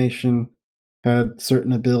transformation had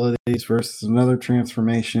certain abilities versus another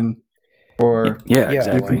transformation, or Yeah, Yeah,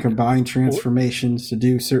 you can exactly. combine l- transformations to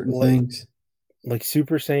do certain like things? like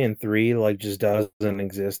Super Saiyan 3 like just doesn't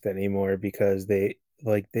exist anymore because they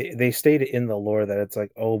stated in the lore that it's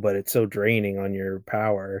like, oh, but it's so draining on your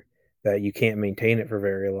power that you can't maintain it for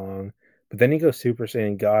very long. But then you go Super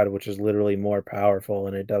Saiyan God, which is literally more powerful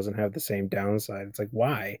and it doesn't have the same downside. It's like,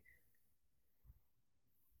 why?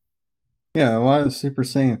 Yeah, why does Super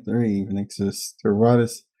Saiyan 3 even exist? Or why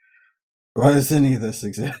does any of this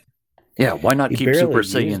exist? Yeah, why not He keep Super barely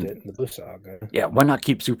used Saiyan? it in the Blue Saga. Yeah, why not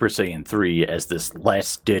keep Super Saiyan 3 as this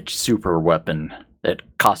last ditch super weapon that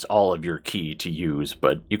costs all of your ki to use,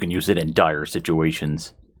 but you can use it in dire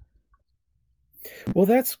situations? Well,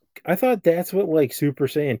 I thought that's what like Super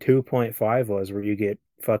Saiyan 2.5 was, where you get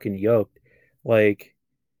fucking yoked. Like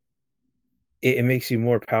it makes you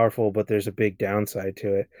more powerful, but there's a big downside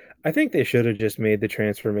to it. I think they should have just made the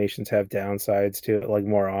transformations have downsides to it like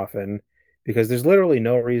more often, because there's literally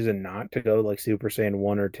no reason not to go like Super Saiyan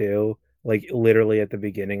 1 or 2, like literally at the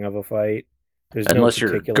beginning of a fight. There's no Unless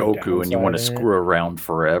you're particular Goku and you want downside to in it. screw around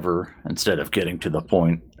forever instead of getting to the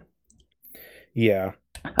point. Yeah.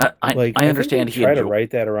 I Like I think they understand he try to enjoy.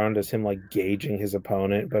 write that around as him like gauging his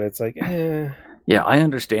opponent, but it's like, Yeah, I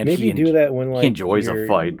understand maybe do that when he like enjoys a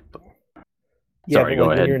fight. yeah, Sorry, but go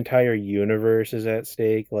like when your ahead. entire universe is at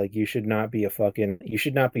stake, like you should not be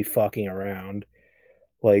fucking around.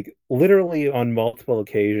 Like literally on multiple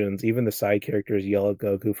occasions, even the side characters yell at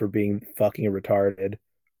Goku for being fucking retarded.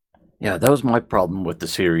 Yeah, that was my problem with the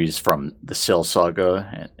series from the Cell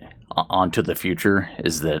Saga on to the future,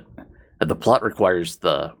 is that the plot requires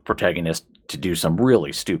the protagonist to do some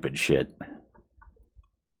really stupid shit.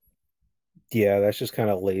 Yeah, that's just kind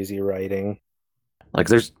of lazy writing. Like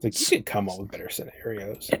there's Like you could come up with better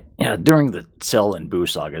scenarios. yeah, during the Cell and Boo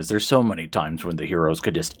sagas, there's so many times when the heroes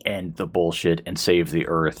could just end the bullshit and save the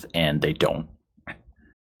Earth, and they don't.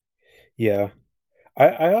 Yeah.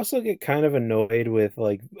 I also get kind of annoyed with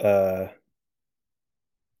like Vegeta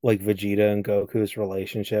and Goku's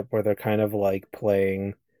relationship where they're kind of like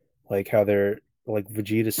playing like how they're like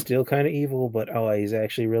Vegeta's still kind of evil, but oh, he's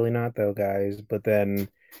actually really not though, guys. But then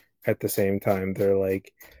at the same time, they're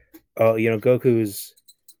like, oh, Goku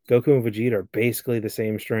and Vegeta are basically the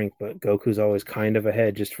same strength, but Goku's always kind of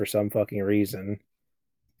ahead just for some fucking reason.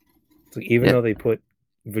 It's like even Yeah, though they put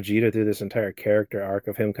Vegeta through this entire character arc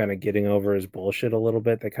of him kind of getting over his bullshit a little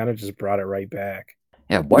bit, they kind of just brought it right back.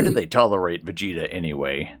 yeah. Why did they tolerate Vegeta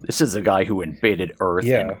anyway? This is a guy who invaded Earth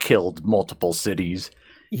Yeah. and killed multiple cities.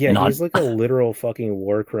 Yeah, And he's like a literal fucking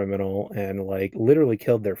war criminal and like literally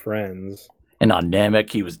killed their friends. on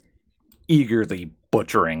Namek, he was eagerly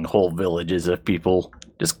butchering whole villages of people,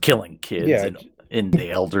 just killing kids Yeah, and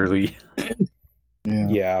the elderly. Yeah.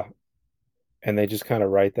 yeah. And they just kind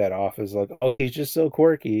of write that off as like, oh, he's just so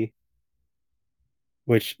quirky.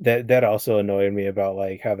 Which that also annoyed me about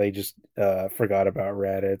like how they just forgot about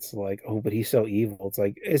Red. It's like, oh, but he's so evil. It's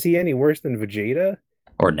like, is he any worse than Vegeta,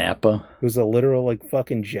 Or Nappa. who's a literal like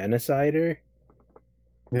fucking genocider?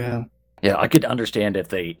 Yeah. Yeah, I could understand if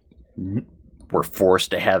they were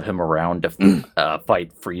forced to have him around to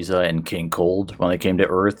fight Frieza and King Cold when they came to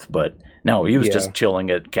Earth, but no, he was Yeah. just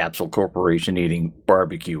chilling at Capsule Corporation eating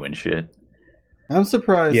barbecue and shit. I'm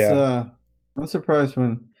surprised. Yeah. I'm surprised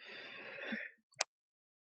when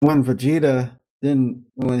Vegeta didn't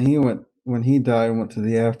when he died and went to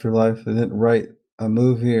the afterlife. They didn't write a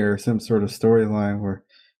movie or some sort of storyline where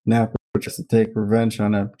Nappa just to take revenge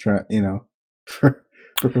on him, for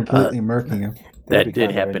completely murking him. That'd That be did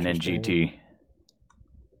kind of happen in interesting. GT.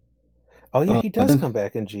 Oh yeah, he does then- come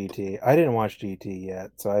back in GT. I didn't watch GT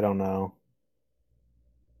yet, so I don't know.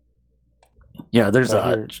 Yeah, there's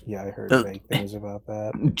I a heard the- vague things about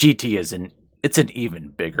that. GT it's an even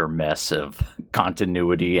bigger mess of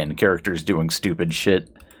continuity and characters doing stupid shit.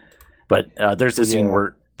 But there's a scene Yeah.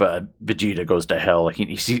 where Vegeta goes to hell.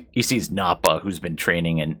 He sees Nappa, who's been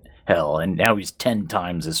training in hell, and now he's 10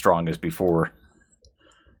 times as strong as before.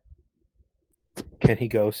 Can he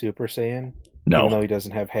go Super Saiyan? No, Even though he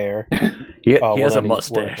doesn't have hair. he Oh, has well, a then he's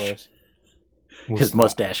mustache. worthless. His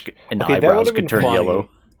mustache and Okay, that eyebrows would've could been turn funny. yellow.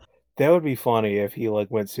 That would be funny if he like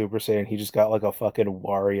went Super Saiyan. He just got like a fucking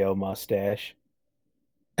Wario mustache.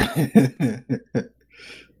 I'd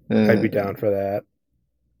be down for that.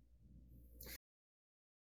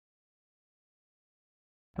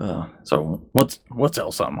 So what's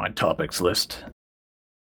else on my topics list?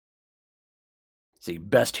 See,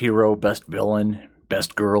 best hero, best villain,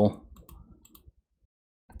 best girl.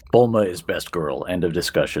 Bulma is best girl. End of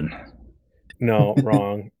discussion. No,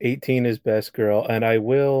 wrong. 18 is best girl, and I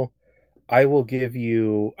will give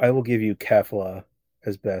you Kefla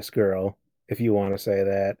as best girl if you want to say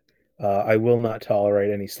that. I will not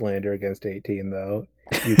tolerate any slander against 18 though.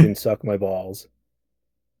 You can suck my balls.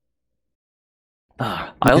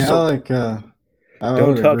 I also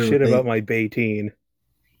Don't talk shit about my Bayteen.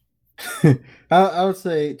 I would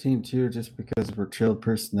say 18 too, just because of her chilled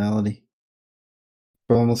personality.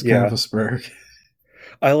 But almost Yeah. Campusberg.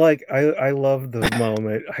 I love the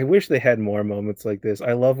moment. I wish they had more moments like this.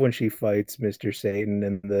 I love when she fights Mr. Satan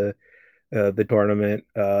in the tournament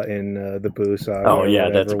in the Boo saga. Oh or yeah,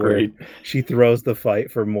 whatever, that's where great. She throws the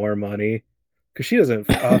fight for more money because she doesn't.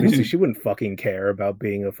 Obviously, she wouldn't fucking care about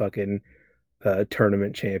being a fucking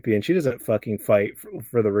tournament champion. She doesn't fucking fight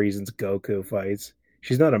for the reasons Goku fights.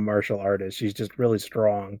 She's not a martial artist. She's just really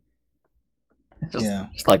strong.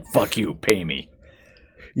 It's like, fuck you, pay me.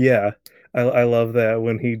 Yeah, I love that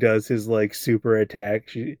when he does his like super attack.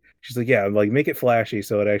 She's like, yeah, like make it flashy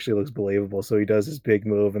so it actually looks believable. So he does his big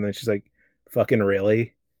move, and then she's like, fucking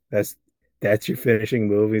really? That's your finishing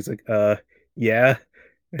move? He's like, yeah.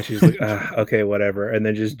 And she's like, okay, whatever. And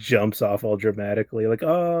then just jumps off all dramatically, like,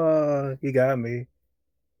 oh, he got me.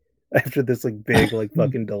 After this like big like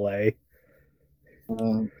fucking delay.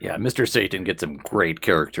 Yeah, Mr. Satan gets some great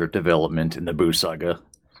character development in the Boo saga.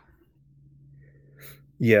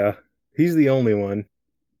 Yeah, he's the only one.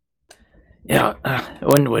 Yeah,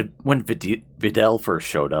 when Videl first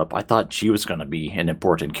showed up, I thought she was going to be an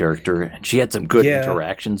important character, and she had some good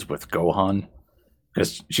interactions with Gohan.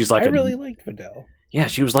 Because she's like I really liked Videl. Yeah,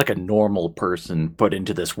 she was like a normal person put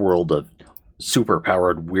into this world of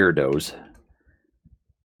super-powered weirdos.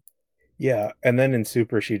 Yeah, and then in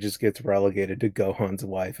Super, she just gets relegated to Gohan's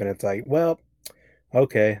wife, and it's like, well,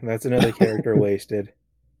 okay, that's another character wasted.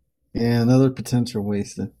 Yeah, another potential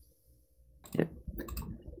wasted.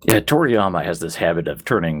 Yeah, Toriyama has this habit of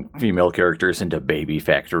turning female characters into baby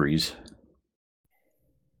factories.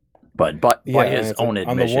 But by his own like, admission,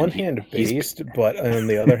 on the one hand based, but on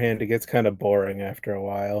the other hand, it gets kind of boring after a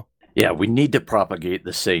while. Yeah, we need to propagate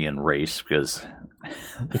the Saiyan race because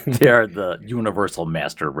they are the universal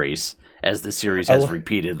master race, as the series has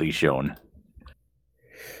repeatedly shown.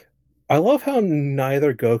 I love how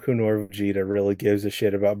neither Goku nor Vegeta really gives a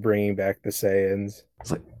shit about bringing back the Saiyans.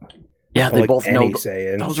 It's like, yeah, they both know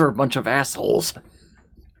Saiyans. Those are a bunch of assholes.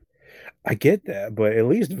 I get that, but at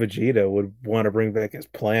least Vegeta would want to bring back his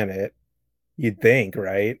planet. You'd think,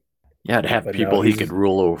 right? Yeah, to have people he could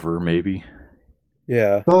rule over, maybe.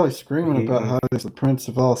 Yeah. He's always screaming about how he's the prince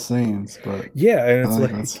of all Saiyans, but yeah,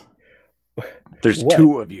 and it's there's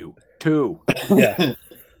two of you. Two. Yeah.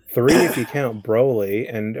 3 if you count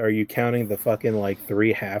Broly, and are you counting the fucking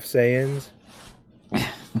 3 half Saiyans?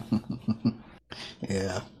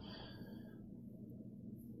 Yeah.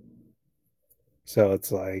 So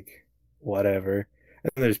it's whatever.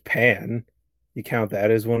 And then there's Pan. You count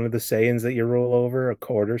that as one of the Saiyans that you rule over? A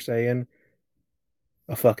quarter Saiyan?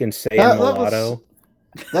 A fucking Saiyan mulatto?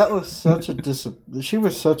 That was such she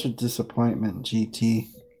was such a disappointment in GT.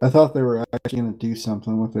 I thought they were actually going to do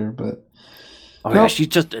something with her, but... yeah, she's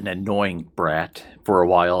just an annoying brat for a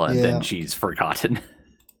while, and then she's forgotten.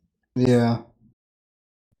 Yeah.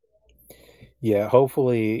 Yeah,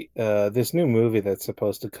 hopefully this new movie that's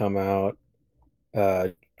supposed to come out,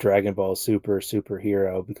 Dragon Ball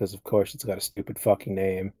Superhero, because of course it's got a stupid fucking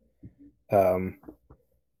name.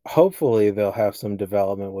 Hopefully they'll have some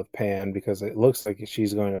development with Pan, because it looks like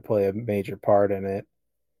she's going to play a major part in it,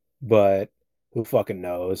 but who fucking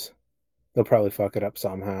knows? They'll probably fuck it up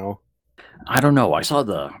somehow. I don't know. I saw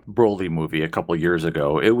the Broly movie a couple years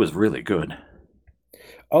ago. It was really good.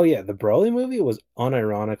 Oh yeah, the Broly movie was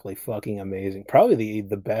unironically fucking amazing. Probably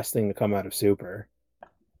the best thing to come out of Super.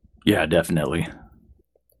 Yeah, definitely.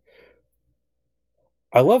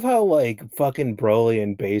 I love how fucking Broly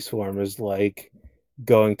in base form is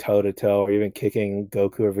going toe to toe, or even kicking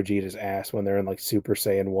Goku or Vegeta's ass when they're in Super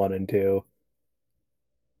Saiyan 1 and 2.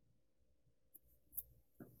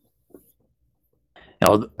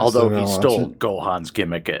 Although he stole Gohan's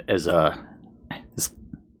gimmick as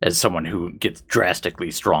someone who gets drastically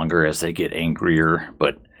stronger as they get angrier,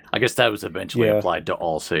 but I guess that was eventually applied to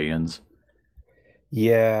all Saiyans.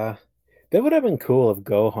 Yeah. That would have been cool if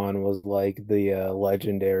Gohan was the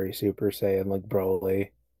legendary Super Saiyan like Broly.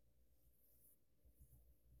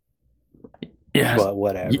 Yeah, but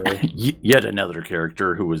whatever. Yet another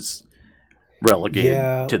character who was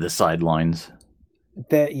relegated to the sidelines.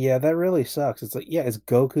 That really sucks. It's it's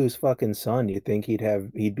Goku's fucking son. You'd think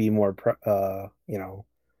he'd be more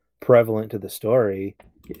prevalent to the story.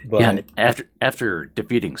 But and after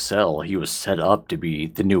defeating Cell, he was set up to be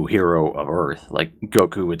the new hero of Earth.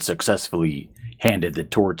 Goku had successfully handed the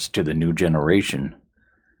torch to the new generation.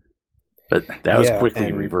 But that was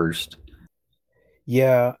quickly reversed.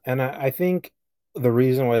 Yeah, and I think the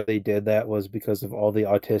reason why they did that was because of all the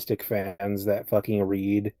autistic fans that fucking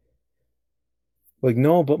read.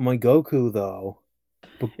 No, but my Goku, though.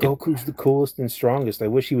 But Goku's the coolest and strongest. I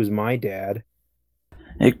wish he was my dad.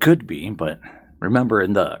 It could be, but remember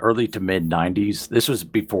in the early to mid 90s, this was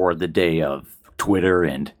before the day of Twitter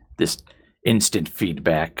and this instant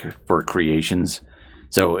feedback for creations.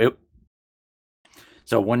 So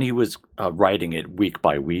when he was writing it week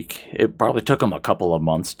by week, it probably took him a couple of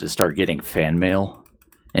months to start getting fan mail.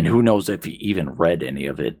 And who knows if he even read any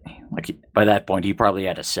of it. By that point, he probably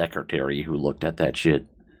had a secretary who looked at that shit.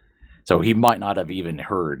 So he might not have even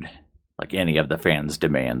heard any of the fans'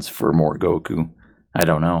 demands for more Goku. I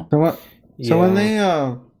don't know. So when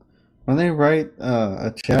they write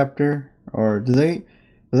a chapter, or do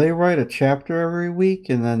they write a chapter every week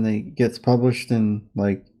and then it gets published in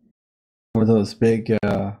one of those big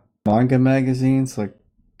manga magazines?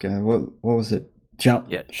 What was it? Jump.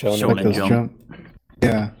 Yeah, Shonen Jump.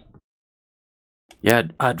 Yeah. Yeah,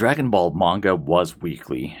 Dragon Ball manga was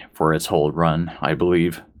weekly for its whole run, I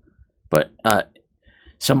believe. But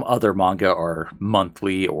some other manga are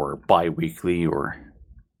monthly or bi-weekly, or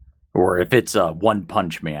if it's One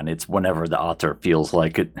Punch Man, it's whenever the author feels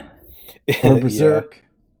like it. Or Berserk.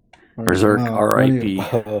 Yeah. Berserk, R.I.P.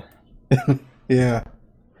 Yeah.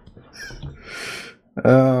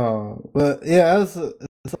 Oh, but yeah,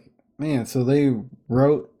 man, so they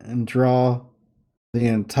wrote and draw the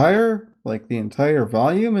entire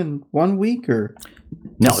volume in 1 week, or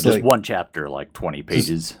No, Just just like- one chapter, like 20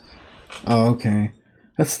 pages. Oh, okay.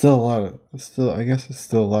 That's still a lot of. I guess it's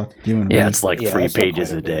still a lot to do in a Yeah, week. it's like Yeah, 3 that's still pages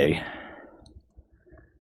quite a a bit. day.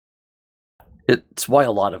 It's why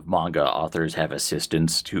a lot of manga authors have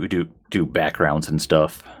assistants to do backgrounds and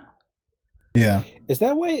stuff. Yeah. Is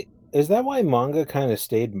that why manga kind of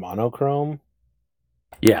stayed monochrome?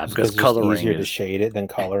 Yeah, Just because it's just coloring easier to is shade it than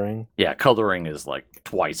coloring. coloring is like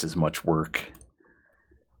twice as much work.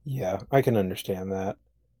 Yeah, I can understand that.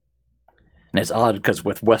 And it's odd because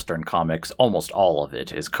with Western comics, almost all of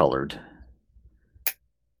it is colored.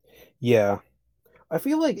 Yeah, I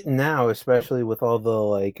feel like now, especially with all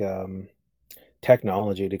the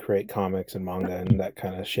technology to create comics and manga and that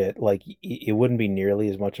kind of shit, like it wouldn't be nearly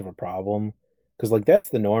as much of a problem because like that's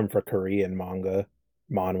the norm for Korean manga,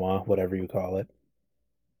 manhwa, whatever you call it,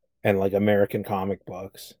 and like American comic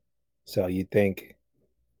books. So you'd think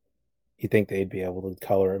they'd be able to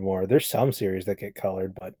color it more. There's some series that get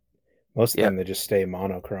colored, but most of Yeah. them they just stay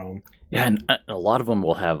monochrome. Yeah, and a lot of them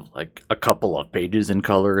will have like a couple of pages in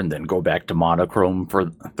color and then go back to monochrome for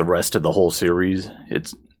the rest of the whole series.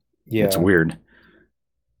 It's Yeah, weird.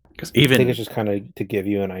 Because I think even it's just kind of to give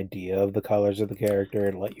you an idea of the colors of the character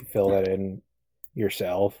and let you fill that in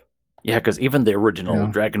yourself. even the original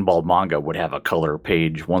Yeah. Dragon Ball manga would have a color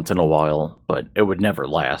page once in a while, but it would never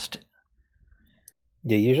last.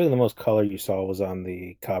 Yeah, usually the most color you saw was on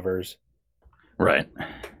the covers. Right.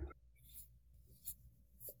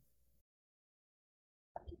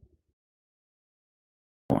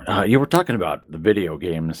 You were talking about the video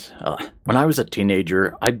games. When I was a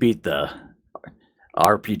teenager, I beat the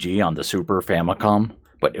RPG on the Super Famicom,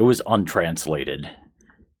 but it was untranslated.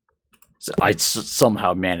 So I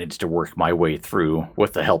somehow managed to work my way through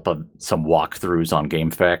with the help of some walkthroughs on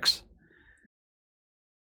GameFAQs.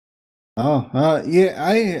 Oh,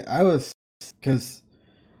 yeah. I was because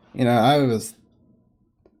I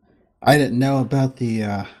didn't know about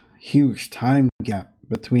the huge time gap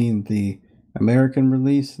between the American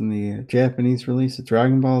release and the Japanese release of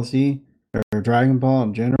Dragon Ball Z or Dragon Ball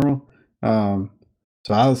in general. So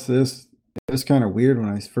it was kind of weird when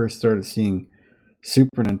I first started seeing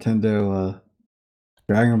Super Nintendo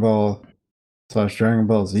Dragon Ball / Dragon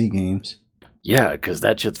Ball Z games. Yeah, because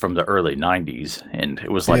that shit's from the early 90s, and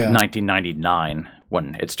it was like Yeah. 1999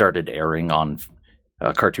 when it started airing on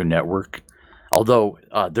Cartoon Network. Although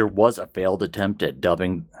there was a failed attempt at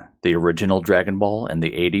dubbing the original Dragon Ball in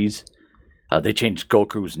the 80s. They changed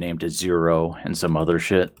Goku's name to Zero and some other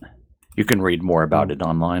shit. You can read more about it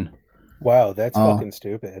online. Wow, that's Oh. fucking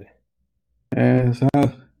stupid. And so,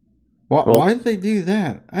 Well- why did they do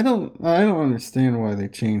that? I don't understand why they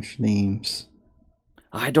changed names.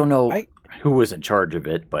 I don't know I- who was in charge of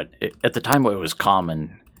it, but at the time it was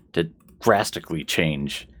common to drastically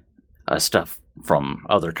change stuff from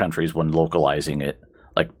other countries when localizing it.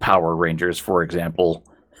 Like Power Rangers, for example.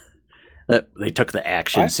 They took the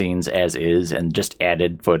action scenes as is and just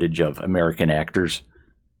added footage of American actors.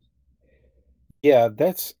 Yeah,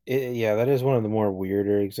 that is one of the more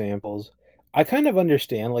weirder examples. I kind of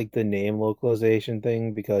understand like the name localization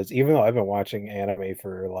thing because even though I've been watching anime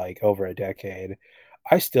for like over a decade,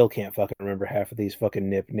 I still can't fucking remember half of these fucking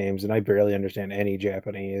names, and I barely understand any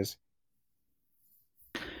Japanese.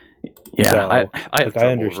 Yeah, So, I have like trouble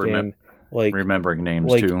I understand remembering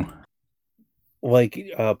names like- too. like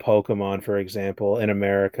Pokemon, for example, in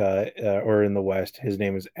America or in the West, his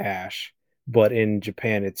name is Ash, but in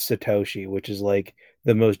Japan it's Satoshi, which is like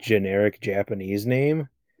the most generic Japanese name.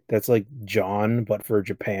 That's like John, but for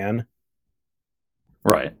Japan.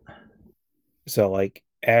 Right. So like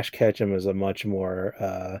Ash Ketchum is a much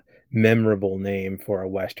more memorable name for a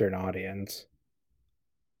Western audience.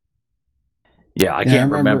 Yeah, I Yeah, I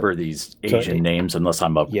can't remember- remember these So Asian names unless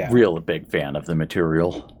I'm a yeah. real big fan of the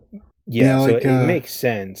material. Yeah, Yeah, so like, it makes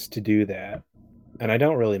sense to do that, and I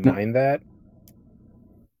don't really mind that.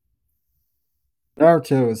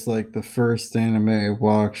 Naruto was like the first anime I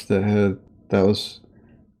watched that was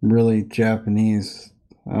really Japanese.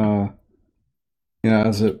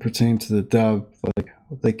 As it pertained to the dub, like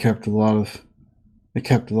they kept a lot of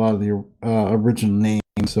the original names,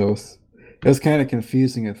 so it was kind of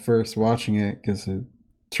confusing at first watching it because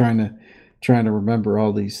trying to remember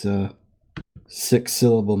all these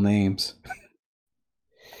 6-syllable names.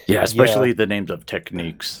 Yeah, especially the names of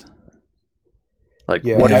techniques. Like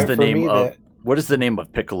Yeah, what is I- the for name me, of that- what is the name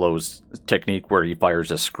of Piccolo's technique where he fires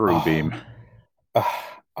a screw Oh. beam?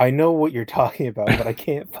 I know what you're talking about, but I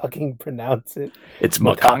can't fucking pronounce it. It's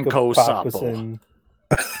Makanko Sapo. Papasan,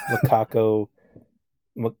 Makako,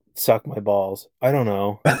 suck my balls. I don't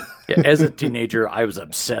know. Yeah, as a teenager, I was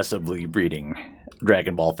obsessively reading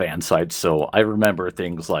Dragon Ball fan sites, so I remember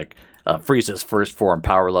things like Frieza's first form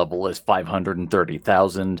power level is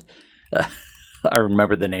 530,000. I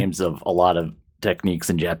remember the names of a lot of techniques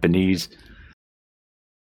in Japanese.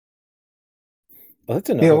 Well, that's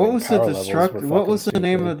another Yeah, what thing. was the Power levels destruct? were What was the fucking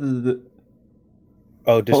name stupid. of the?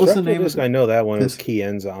 Oh, What was the Destructo name of Disc, I know that one was this?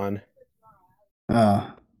 Kienzan,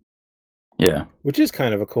 Yeah. which is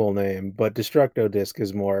kind of a cool name, but Destructo Disc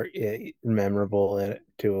is more memorable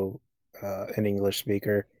to an English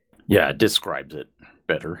speaker. Yeah, it describes it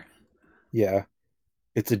better. Yeah.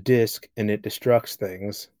 It's a disc and it destructs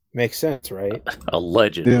things. Makes sense, right?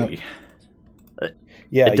 Allegedly.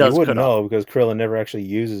 Yeah, It you does wouldn't cut off. know because Krillin never actually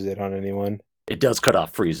uses it on anyone. It does cut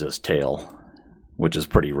off Frieza's tail, which is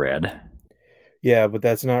pretty rad. Yeah, but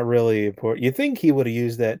that's not really important. You think he would have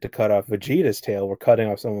used that to cut off Vegeta's tail, where cutting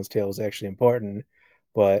off someone's tail is actually important.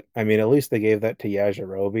 But, I mean, at least they gave that to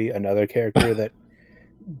Yajirobe, another character that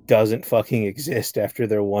doesn't fucking exist after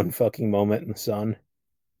their one fucking moment in the sun.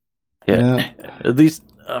 Yeah. At least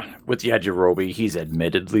with Yajirobe, he's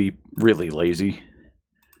admittedly really lazy.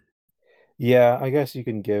 Yeah, I guess you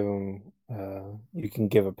can give him, you can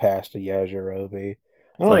give a pass to Yajirobe.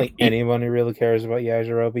 I don't Like, think anyone really cares about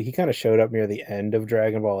Yajirobe. He kind of showed up near the end of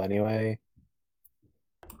Dragon Ball anyway.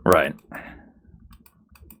 Right.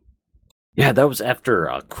 Yeah, that was after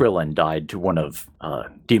Krillin died to one of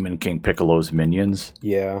Demon King Piccolo's minions.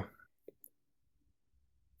 Yeah.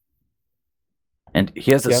 And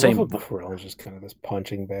he has the same... I love how Krillin's just kind of this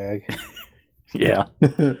punching bag. Yeah.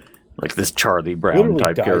 Like this Charlie Brown Literally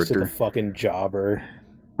type dies character. to the fucking jobber.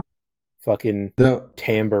 Fucking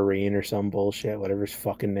Tambourine or some bullshit, whatever his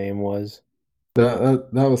fucking name was. That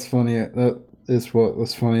was funny. That is what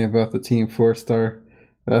was funny about the Team 4-Star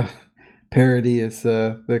parody is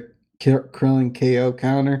the Krillin KO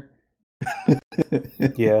counter.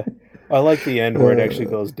 Yeah. I like the end where it actually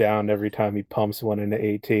goes down every time he pumps one into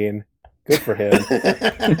 18. Good for him.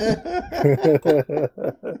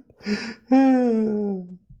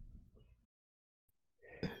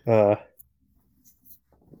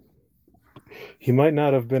 He might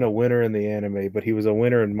not have been a winner in the anime, but he was a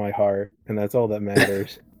winner in my heart, and that's all that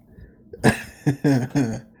matters.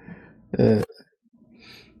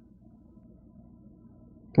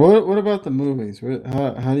 What about the movies?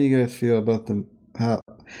 How do you guys feel about the how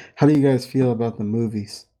do you guys feel about the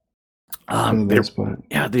movies?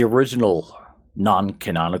 The original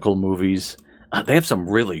non-canonical movies, they have some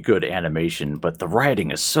really good animation, but the writing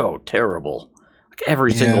is so terrible. Like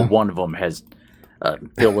every single one of them has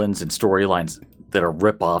villains and storylines that are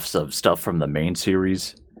rip-offs of stuff from the main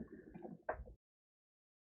series.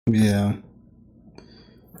 Yeah.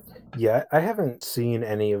 Yeah, I haven't seen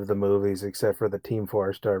any of the movies except for the Team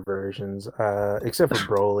 4-Star versions, except for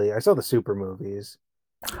Broly. I saw the Super movies.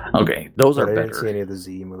 Okay, those are better. I didn't see any of the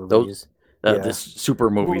Z movies. The Super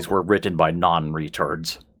movies were written by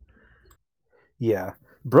non-retards. Yeah,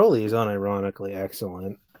 Broly is unironically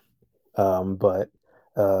excellent, but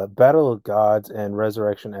Battle of Gods and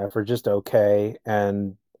Resurrection F are just okay,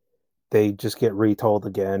 and they just get retold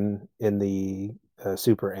again in the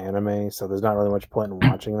Super anime, so there's not really much point in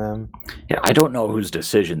watching them. Yeah, I don't know whose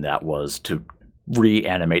decision that was to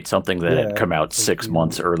reanimate something that had come out 6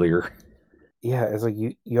 months earlier. Yeah, it's like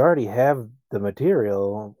you already have the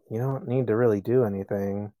material. You don't need to really do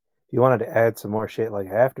anything. If you wanted to add some more shit like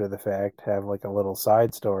after the fact, have like a little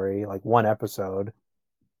side story, like one episode.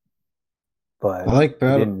 But you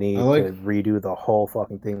didn't need to redo the whole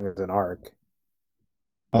fucking thing as an arc.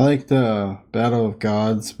 I like the Battle of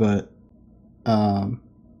Gods, but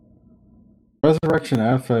Resurrection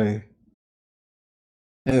F, again,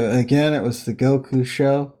 it was the Goku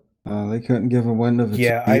show. They couldn't give a win to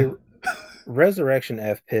Vegeta. Resurrection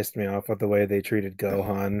F pissed me off with the way they treated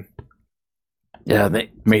Gohan. Yeah,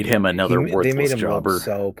 they made him another worthless They made him jobber. Look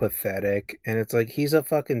so pathetic, and it's like he's a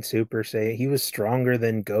fucking Super Saiyan. He was stronger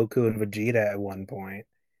than Goku and Vegeta at one point,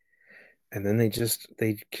 and then they just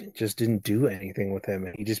didn't do anything with him,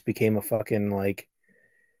 and he just became a fucking like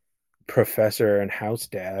professor and house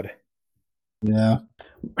dad. Yeah,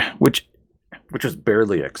 which was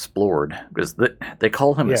barely explored because they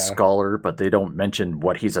call him a scholar, but they don't mention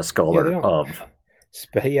what he's a scholar of.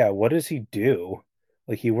 Yeah, what does he do?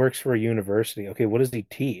 Like he works for a university. Okay, what does he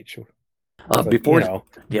teach? Before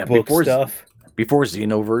stuff. Before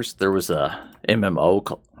Xenoverse, there was a MMO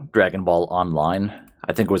called Dragon Ball Online.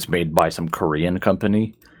 I think it was made by some Korean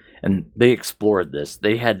company, and they explored this.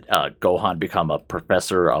 They had Gohan become a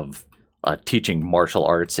professor of teaching martial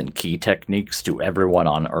arts and key techniques to everyone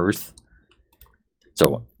on Earth.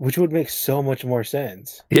 So, which would make so much more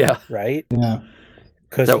sense. Yeah. Right? Yeah.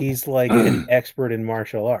 Because he's like an expert in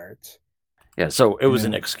martial arts. Yeah, so it was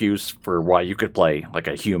an excuse for why you could play like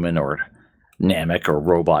a human or Namek or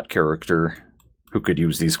robot character who could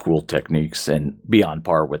use these cool techniques and be on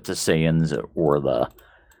par with the Saiyans or the.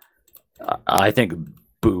 I think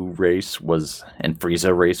Boo race was and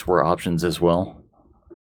Frieza race were options as well.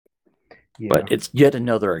 Yeah. But it's yet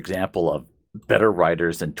another example of better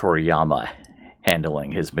writers than Toriyama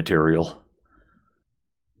handling his material.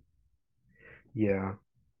 Yeah.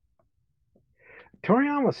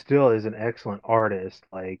 Toriyama still is an excellent artist.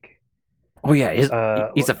 Like, Oh yeah,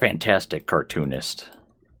 he's a fantastic cartoonist.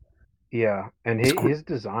 yeah, and his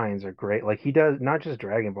designs are great. Like, he does not just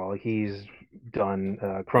Dragon Ball. Like, he's done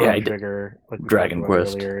Chrono Trigger, like we Dragon talked about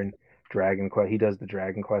Quest earlier, and Dragon Quest. He does the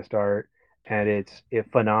Dragon Quest art, and it's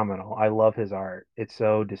phenomenal. I love his art. It's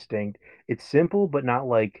so distinct. It's simple, but not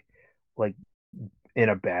like in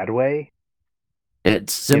a bad way.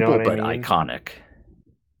 It's simple what I but mean? iconic.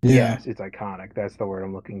 Yeah. Yes, it's iconic. That's the word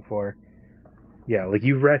I'm looking for. Yeah, like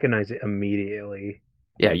you recognize it immediately.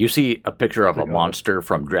 Yeah, you see a picture of It's a like, oh, monster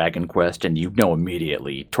from Dragon Quest, and you know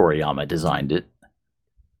immediately Toriyama designed it.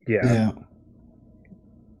 yeah. Yeah.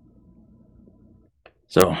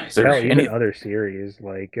 So, is there Hell, even any? other series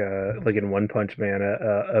like in One Punch Man,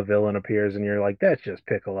 a villain appears and you're like, that's just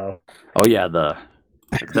Piccolo. Oh yeah, the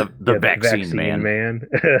Yeah, vaccine man.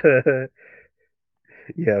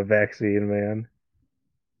 Yeah, Vaccine Man.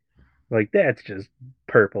 Like, that's just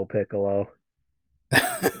purple Piccolo.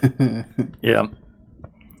 Yeah,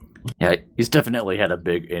 yeah, he's definitely had a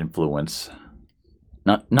big influence.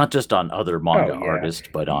 Not just on other manga artists,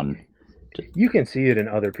 but on. You can see it in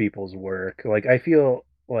other people's work. Like, I feel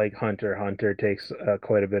like Hunter x Hunter takes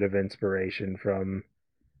quite a bit of inspiration from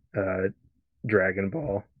Dragon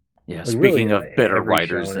Ball. Yeah, Like, speaking really, of better every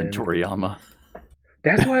writers than shonen. Toriyama.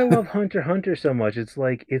 That's why I love Hunter x Hunter so much. It's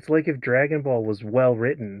like if Dragon Ball was well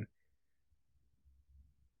written,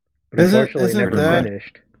 but unfortunately, it never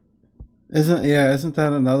finished. Isn't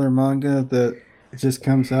that another manga that just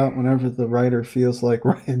comes out whenever the writer feels like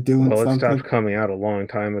doing Well, it something? stopped coming out a long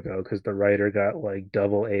time ago because the writer got like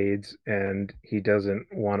double AIDS and he doesn't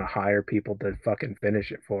want to hire people to fucking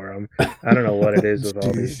finish it for him. I don't know what it is with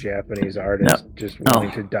all these Japanese artists just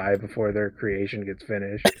wanting to die before their creation gets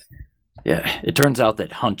finished. Yeah, it turns out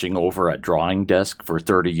that hunching over a drawing desk for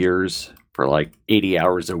 30 years for like 80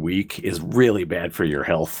 hours a week is really bad for your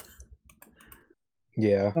health.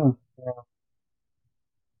 Yeah.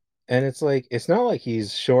 And it's like, it's not like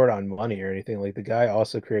he's short on money or anything. Like, the guy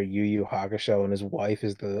also created Yu Yu Hakusho, and his wife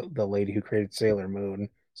is the lady who created Sailor Moon.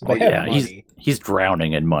 So they have money. He's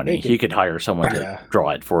drowning in money. He could hire someone to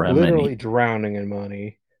draw it for him. Literally drowning in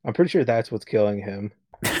money. I'm pretty sure that's what's killing him.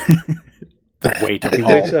 The weight of he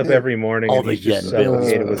wakes up every morning all and the he's just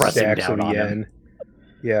suffocated with stacks of yen. Him.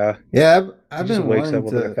 Yeah. I've been wakes up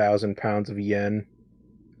with to, like 1,000 pounds of yen.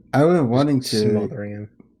 I've been wanting to smothering him.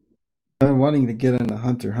 I've been wanting to get into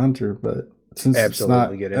Hunter x Hunter, but since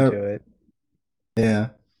absolutely get into it. Yeah.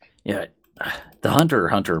 The Hunter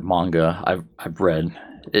x Hunter manga I've read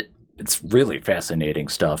it's really fascinating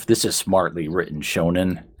stuff. This is smartly written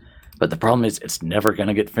shonen, but the problem is it's never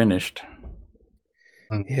gonna get finished.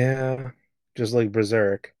 Yeah, just like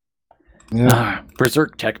Berserk. Yeah.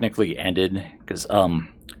 Berserk technically ended because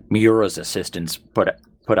Miura's assistants put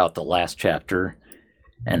out the last chapter,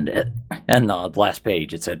 and the last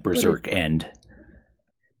page it said Berserk end.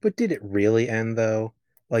 But did it really end though?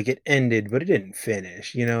 Like, it ended, but it didn't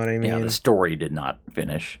finish. You know what I mean? Yeah, the story did not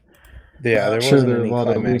finish. Yeah, there wasn't any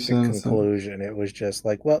climactic conclusion. It was just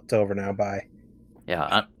like, well, it's over now. Bye.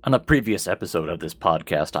 Yeah, on a previous episode of this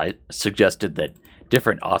podcast, I suggested that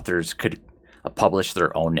different authors could publish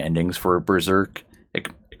their own endings for Berserk. It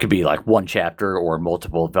could be like one chapter or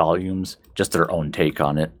multiple volumes, just their own take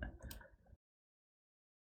on it.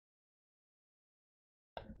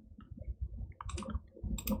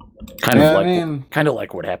 Kind of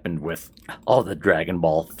like what happened with all the Dragon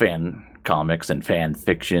Ball fan comics and fan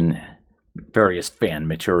fiction, various fan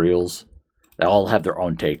materials. They all have their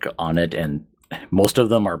own take on it, and most of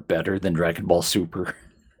them are better than Dragon Ball Super.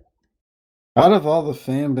 Out of all the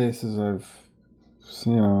fan bases I've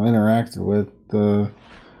interacted with,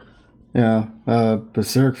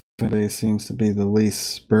 Berserk fan base seems to be the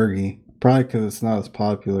least spurgy. Probably because it's not as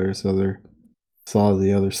popular as a lot of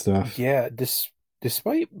the other stuff. Yeah,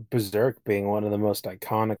 despite Berserk being one of the most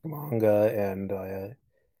iconic manga and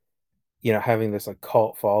having this like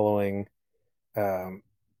cult following,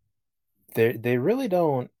 they really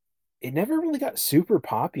don't. It never really got super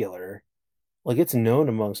popular. Like, it's known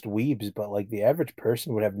amongst weebs, but like the average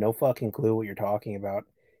person would have no fucking clue what you're talking about,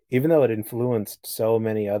 even though it influenced so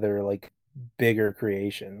many other like bigger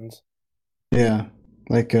creations. Yeah,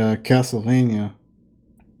 like Castlevania.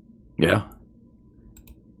 Yeah.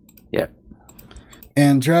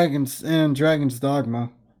 And Dragon's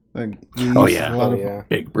Dogma. Like he Oh, uses yeah. a lot Oh of yeah.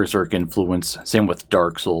 Big Berserk influence. Same with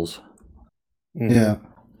Dark Souls. Mhm. yeah.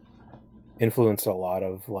 Influenced a lot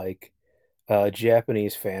of like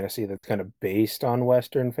Japanese fantasy that's kind of based on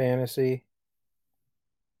Western fantasy.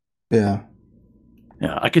 Yeah.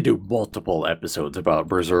 Yeah, I could do multiple episodes about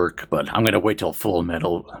Berserk, but I'm gonna wait till Full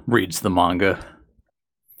Metal reads the manga.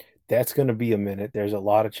 That's going to be a minute. There's a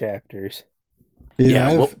lot of chapters.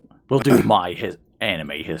 Yeah, Yeah, I've we'll do my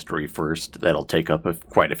anime history first. That'll take up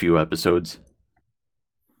quite a few episodes.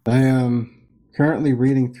 I am currently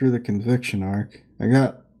reading through the Conviction arc. I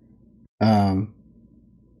got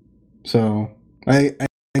so I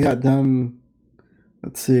got done.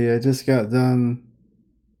 Let's see, I just got done.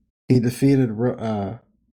 He defeated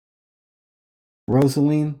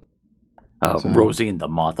Rosaline. So Rosine the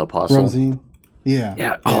Moth Apostle. Rosine. Yeah.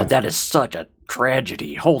 Yeah. Oh, that is such a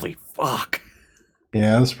tragedy. Holy fuck.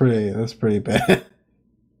 Yeah, that's pretty bad.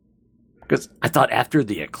 Because I thought after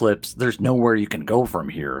the eclipse, there's nowhere you can go from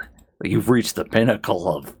here. Like, you've reached the pinnacle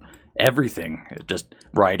of everything. Just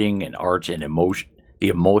writing and art and emotion, the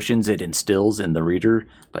emotions it instills in the reader.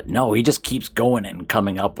 But no, he just keeps going and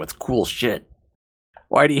coming up with cool shit.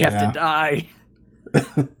 Why do you have to die?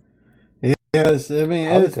 Yes, I mean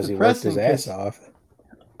Probably it's because he worked his depressing. ass off.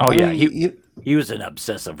 Oh, I yeah, mean, he was an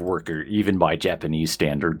obsessive worker, even by Japanese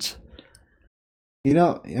standards. you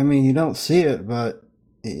don't. I mean, you don't see it, but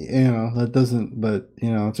you know that doesn't. But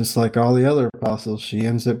you know, just like all the other apostles, she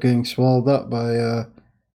ends up getting swallowed up by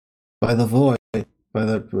the void, by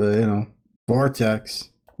the vortex.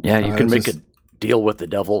 Yeah, you can make just- a deal with the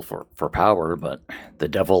devil for power, but the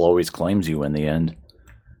devil always claims you in the end.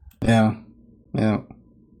 Yeah, yeah.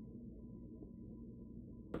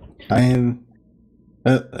 I mean,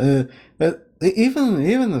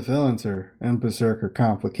 even the villains in Berserk are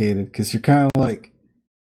complicated because you're kind of like,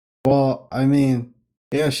 well, I mean,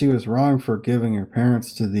 yeah, she was wrong for giving her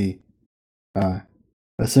parents to the,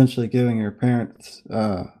 essentially giving her parents,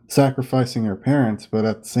 sacrificing her parents, but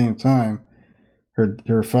at the same time,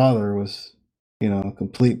 her father was, a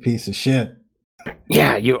complete piece of shit.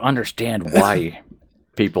 Yeah, you understand why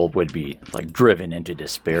people would be like driven into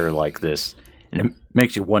despair like this, and it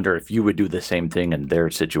makes you wonder if you would do the same thing in their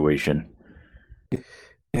situation. Yeah,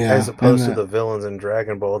 As opposed to and, the villains in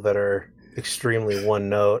Dragon Ball that are extremely one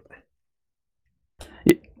note.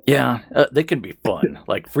 Yeah, they can be fun.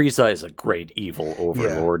 Like Frieza is a great evil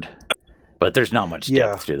overlord, but there's not much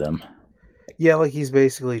depth to them. Yeah, like he's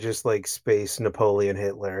basically just like space Napoleon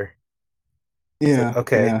Hitler. yeah, Like,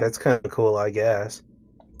 okay, yeah. that's kind of cool, I guess.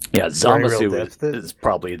 Yeah, there any real Zamasu depth to it? is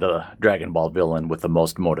probably the Dragon Ball villain with the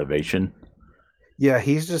most motivation. Yeah,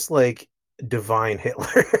 he's just like divine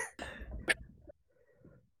Hitler.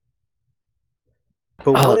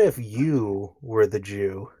 But what if you were the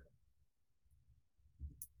Jew?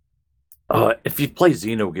 If you play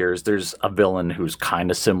Xenogears, there's a villain who's kind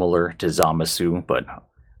of similar to Zamasu, but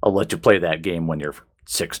I'll let you play that game when you're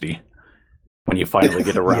 60, when you finally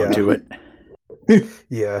get around Yeah. to it.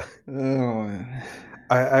 Yeah, Oh man.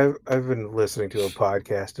 I've been listening to a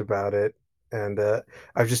podcast about it, and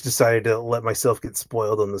I've just decided to let myself get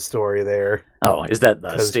spoiled on the story there. Oh, is that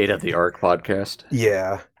the 'Cause- State of the Arc podcast?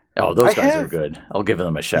 Yeah, Oh, those I guys are have- good. I'll give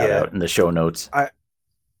them a shout Yeah. out in the show notes. I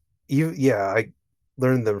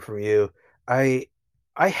learned them from you. I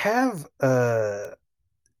have a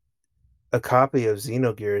copy of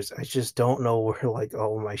Xenogears. I just don't know where like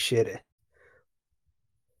all my shit is.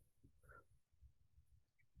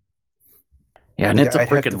 Yeah, and Like, it's a I'd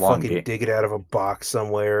have to freaking long fucking game. dig it out of a box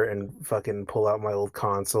somewhere and fucking pull out my old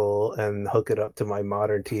console and hook it up to my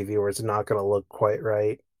modern TV where it's not going to look quite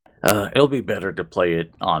right. It'll be better to play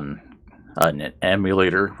it on an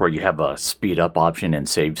emulator where you have a speed up option and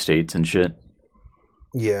save states and shit.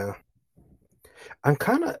 Yeah.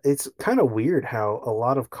 It's kind of weird how a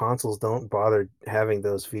lot of consoles don't bother having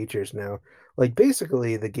those features now. Like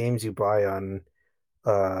basically the games you buy on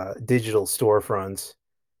digital storefronts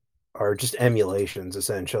are just emulations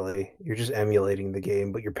essentially. You're just emulating the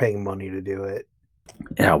game, but you're paying money to do it.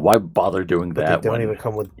 Yeah, why bother doing But that they don't when even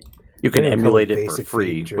come with you can they don't even come emulate with it for basic free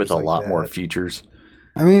features with a like lot more that. features?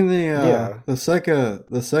 I mean Yeah. the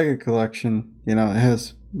Sega collection, it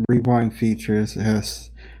has rewind features, it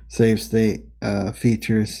has save state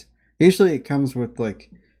features. Usually it comes with like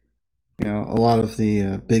a lot of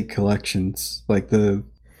the big collections, like the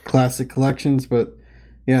classic collections, but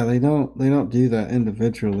yeah, they don't do that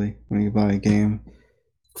individually when you buy a game.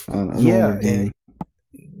 An older game.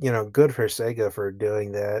 And good for Sega for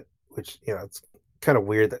doing that, which it's kind of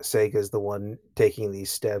weird that Sega is the one taking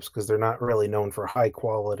these steps because they're not really known for high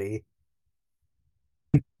quality.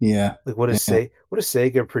 Yeah. Like, what does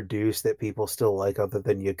Sega produce that people still like other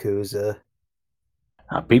than Yakuza?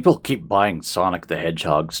 People keep buying Sonic the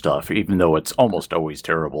Hedgehog stuff, even though it's almost always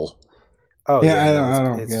terrible. Oh Yeah, yeah, no, I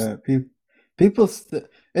don't it's get it. People,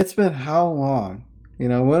 it's been how long? You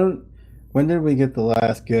know, when did we get the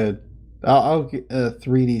last good? I'll get a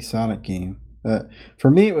 3D Sonic game.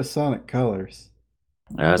 For me, it was Sonic Colors.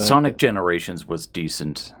 Sonic Generations was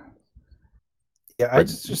decent. yeah. I But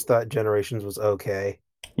just thought Generations was okay.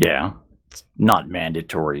 yeah, it's not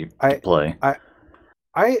mandatory to I play.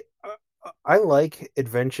 I I like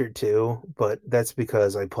Adventure 2, but that's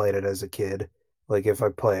because I played it as a kid. Like if I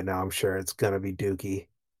play it now, I'm sure it's gonna be dookie.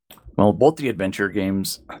 Well, both the adventure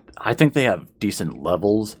games, I think they have decent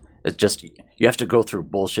levels. It's just you have to go through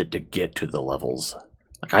bullshit to get to the levels.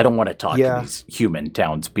 Like I don't want to talk to Yeah. these human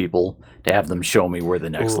townspeople to have them show me where the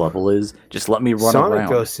next Ooh. level is. Just let me run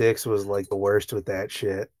Sonic around. 06 was like the worst with that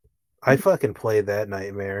shit. I fucking played that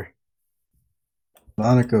nightmare.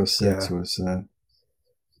 Sonic 06 Yeah. was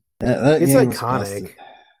that It's game was busted. iconic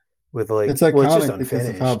with like It's well, it's just iconic because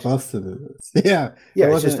of how unfinished. busted it is. Yeah, it Yeah,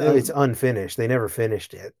 wasn't. it's unfinished. They never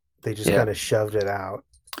finished it. They just Yeah. kind of shoved it out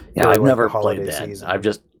Yeah, for I've like never the played holiday that. season. I've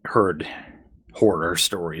just heard horror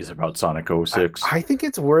stories about Sonic 06. I think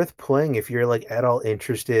it's worth playing if you're like at all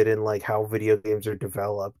interested in like how video games are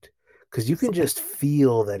developed, because you can just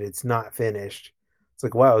feel that it's not finished. It's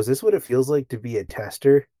like, wow, is this what it feels like to be a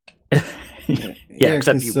tester? Yeah, Yeah,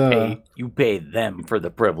 except 'cause, you pay them for the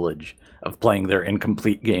privilege of playing their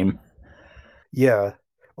incomplete game. Yeah.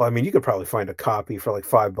 Well, I mean, you could probably find a copy for like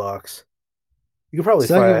 $5. You could probably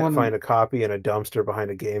Sega one, find a copy in a dumpster behind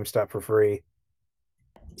a GameStop for free.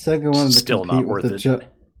 Sega wanted to Still not compete with worth the it.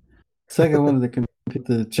 Sega wanted to compete with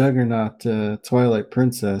the Juggernaut Twilight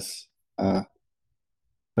Princess. So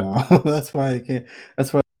that's why I can't.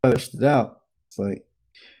 That's why I pushed it out. It's like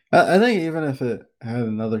I think even if it had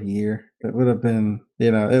another year, it would have been.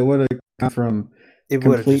 It would have gone from It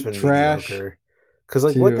would have just complete been trash mediocre. Because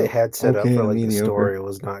like what they to had set up okay for to like the story mediocre.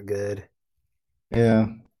 was not good. Yeah,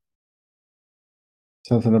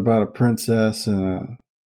 something about a princess and a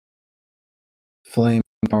flame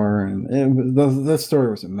power, and the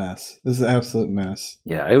story was a mess. This is an absolute mess.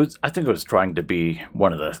 Yeah, it was. I think it was trying to be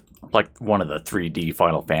one of the 3D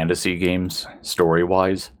Final Fantasy games story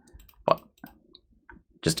wise, but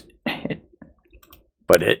just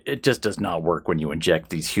it just does not work when you inject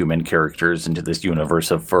these human characters into this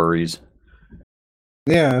universe of furries.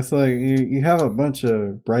 Yeah, it's like you have a bunch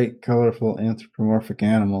of bright, colorful anthropomorphic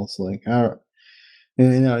animals. Like how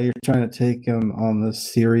you're trying to take them on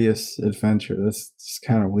this serious adventure. That's just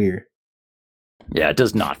kind of weird. Yeah, it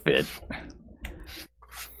does not fit.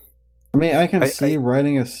 I mean, I can I see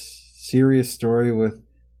writing a serious story with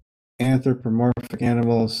anthropomorphic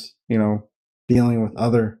animals, dealing with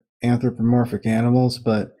other anthropomorphic animals,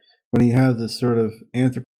 but when you have this sort of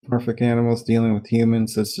anthropomorphic animals dealing with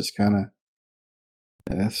humans, that's just kind of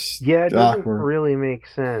yeah, it doesn't awkward. really make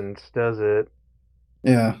sense, does it?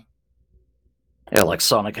 Yeah. Yeah, like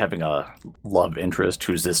Sonic having a love interest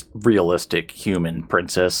who's this realistic human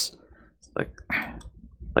princess. Like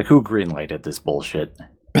who greenlighted this bullshit?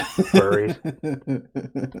 Furries.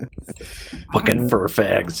 Fucking fur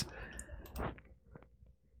fags.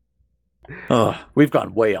 We've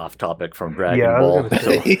gone way off topic from Dragon Yeah, I was Ball. gonna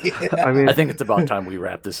say. So I mean, I think it's about time we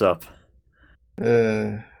wrap this up.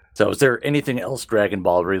 Uh, So, is there anything else Dragon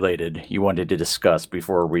Ball related you wanted to discuss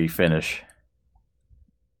before we finish?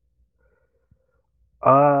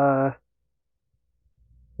 no,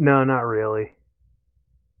 not really.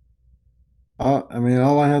 I mean,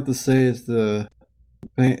 all I have to say is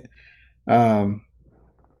um,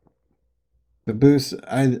 the boost.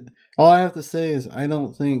 All I have to say is I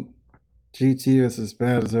don't think GT is as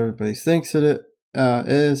bad as everybody thinks it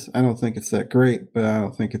is. I don't think it's that great, but I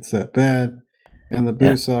don't think it's that bad. And the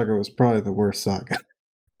Boo Saga was probably the worst saga.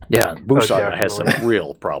 Yeah, Boo Saga has definitely. some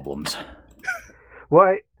real problems.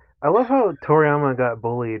 Well, I love how Toriyama got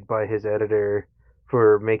bullied by his editor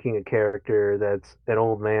for making a character that's an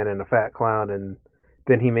old man and a fat clown, and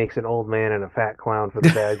then he makes an old man and a fat clown for the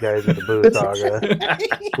bad guys in the Boo Saga.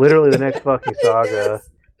 Literally, the next fucking saga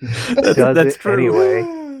does That's it true.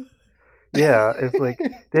 anyway. Yeah, it's like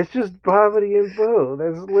that's just Bobbity and Boo.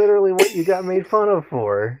 That's literally what you got made fun of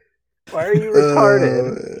for. Why are you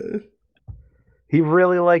retarded? He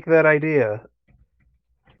really liked that idea.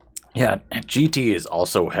 Yeah, GT is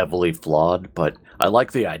also heavily flawed, but I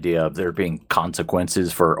like the idea of there being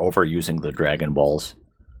consequences for overusing the Dragon Balls.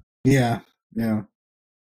 Yeah.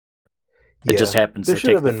 It just happens to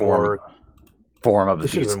take the form of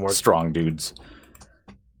these strong dudes.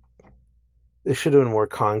 There should have been more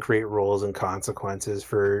concrete rules and consequences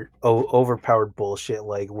for overpowered bullshit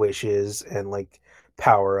like wishes and like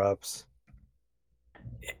power ups.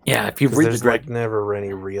 Yeah, if you Because read the there's like never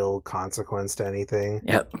any real consequence to anything.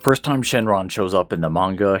 Yeah, the first time Shenron shows up in the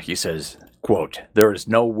manga, he says, quote, "There is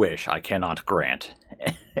no wish I cannot grant."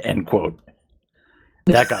 End quote.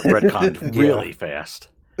 That got retconned really fast.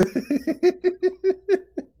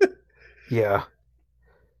 Yeah.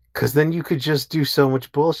 Because then you could just do so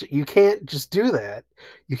much bullshit. You can't just do that.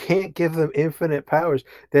 You can't give them infinite powers.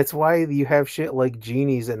 That's why you have shit like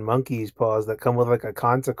genies and monkeys' paws that come with like a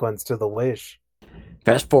consequence to the wish.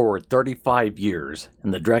 Fast forward 35 years,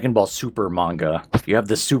 in the Dragon Ball Super manga, you have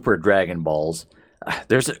the Super Dragon Balls.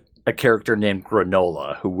 There's a character named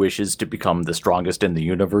Granola who wishes to become the strongest in the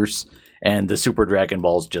universe, and the Super Dragon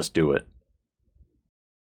Balls just do it.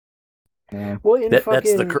 Well, in that's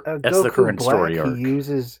fucking the Goku current Black, story arc.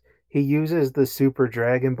 he uses the Super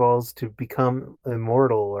Dragon Balls to become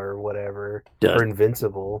immortal or whatever, or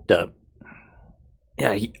invincible.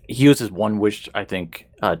 Yeah, he uses one wish, I think,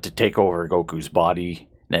 to take over Goku's body,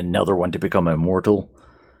 and another one to become immortal.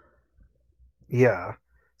 Yeah,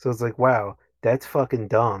 so it's like, wow, that's fucking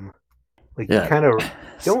dumb. Like, Yeah. you kind of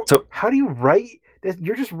don't. So, how do you write that?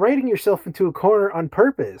 You're just writing yourself into a corner on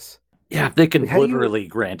purpose. Yeah, if they can literally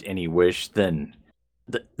grant any wish, then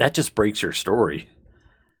that just breaks your story.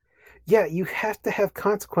 Yeah, you have to have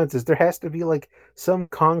consequences. There has to be like some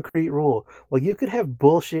concrete rule. Like, you could have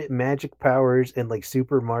bullshit magic powers and like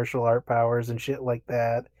super martial art powers and shit like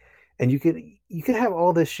that, and you could have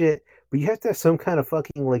all this shit, but you have to have some kind of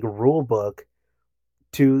fucking like rule book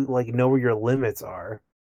to like know where your limits are.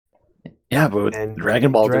 Yeah, but and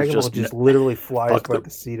Dragon Ball just literally flies by the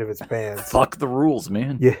seat of its pants. Fuck the rules,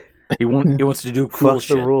 man. Yeah. He wants to do cool Fuck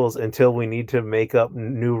shit. the rules until we need to make up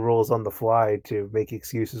new rules on the fly to make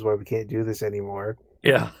excuses why we can't do this anymore.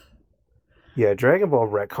 Yeah. Yeah, Dragon Ball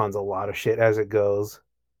retcons a lot of shit as it goes.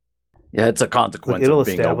 Yeah, it's a consequence. Like, it'll of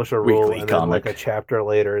being establish a rule, and then like a chapter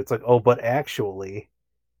later, it's like, oh, but actually,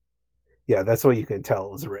 yeah, that's what you can tell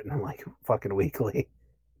it was written like fucking weekly.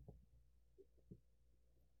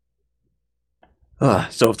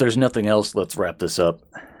 So if there's nothing else, let's wrap this up.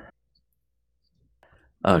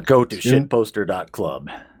 Go to shitposter.club.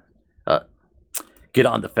 Get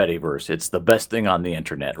on the Fediverse. It's the best thing on the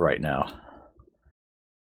internet right now.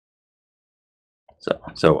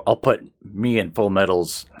 So I'll put me and Full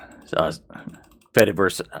Metal's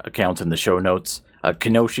Fediverse accounts in the show notes.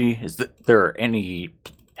 Kenoshie, is there any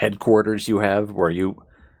headquarters you have where you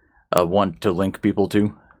want to link people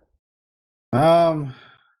to?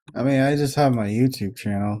 I mean, I just have my YouTube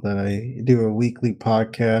channel that I do a weekly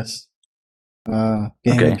podcast,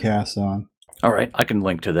 gaming cast on. All right, I can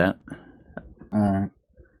link to that. All right.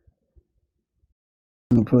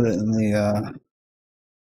 I'll put it in the...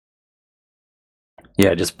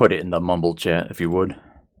 Yeah, just put it in the mumble chat if you would.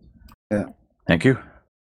 Yeah. Thank you.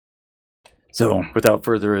 So, without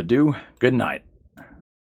further ado, good night.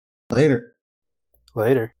 Later.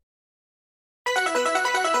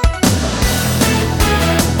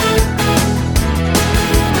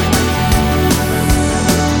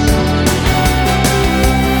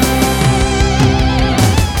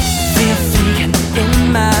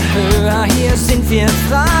 Höher, hier sind wir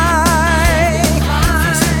frei.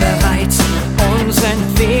 Wir sind bereit,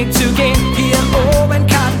 unseren Weg zu gehen. Hier oben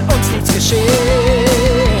kann uns nichts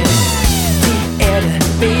geschehen. Die Erde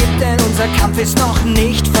bebt, denn unser Kampf ist noch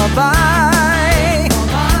nicht vorbei.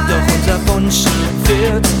 Doch unser Wunsch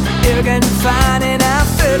wird irgendwann in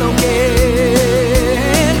Erfüllung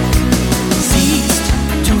gehen. Siehst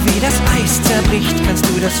du, wie das Eis zerbricht, kannst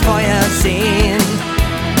du das Feuer sehen.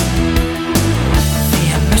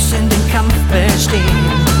 Den Kampf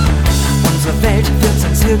bestehen. Unsere Welt wird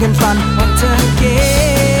sonst irgendwann untergehen.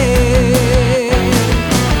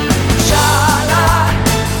 Schala,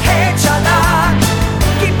 hey Schala,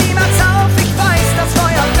 gib niemals auf, ich weiß, das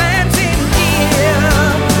Feuer brennt in dir.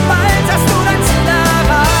 Bald hast du dein Ziel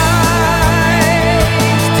erreicht.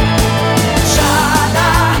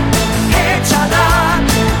 Schala, hey Schala,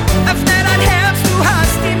 öffne dein Herz, du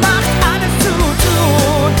hast die Macht, alles zu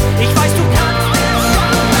tun. Ich weiß, du kannst.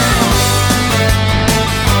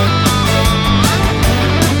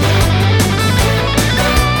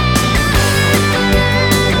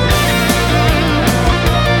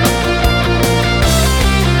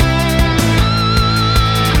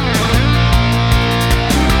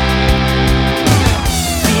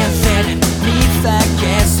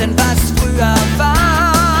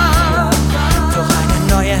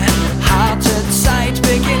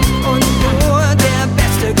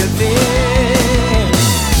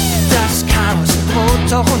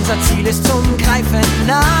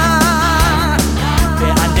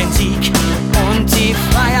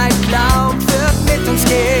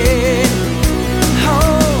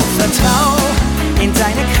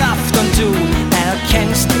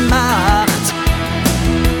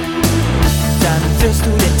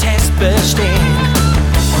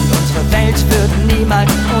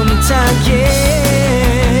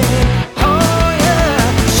 Oh yeah.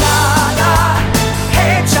 Schala,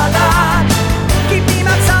 hey Schala, gib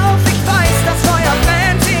niemals auf, ich weiß, das Feuer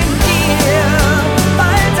brennt in dir.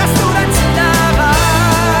 Bald hast du dein Ziel erreicht.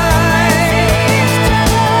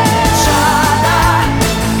 Schala,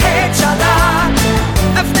 hey Schala,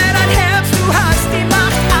 öffne dein Herz, du hast die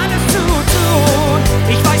Macht, alles zu tun.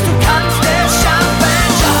 Ich weiß, du kannst es schaffen.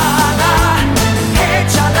 Schala, hey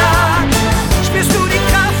Schala, spürst du die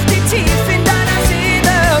Kraft, die tief in deiner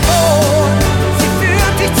Seele wohnt? Sie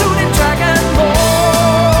führt dich zu den Dragon Balls.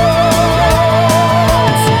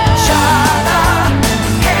 Schala,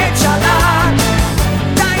 hey Schala,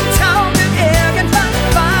 dein Traum wird irgendwann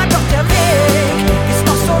wahr, doch der Weg ist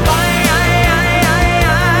noch so weit.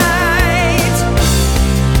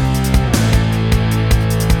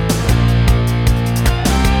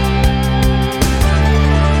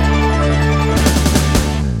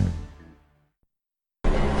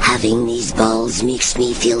 Having these balls makes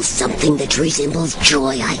me feel something that resembles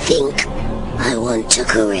joy, I think. I want to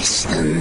caress them.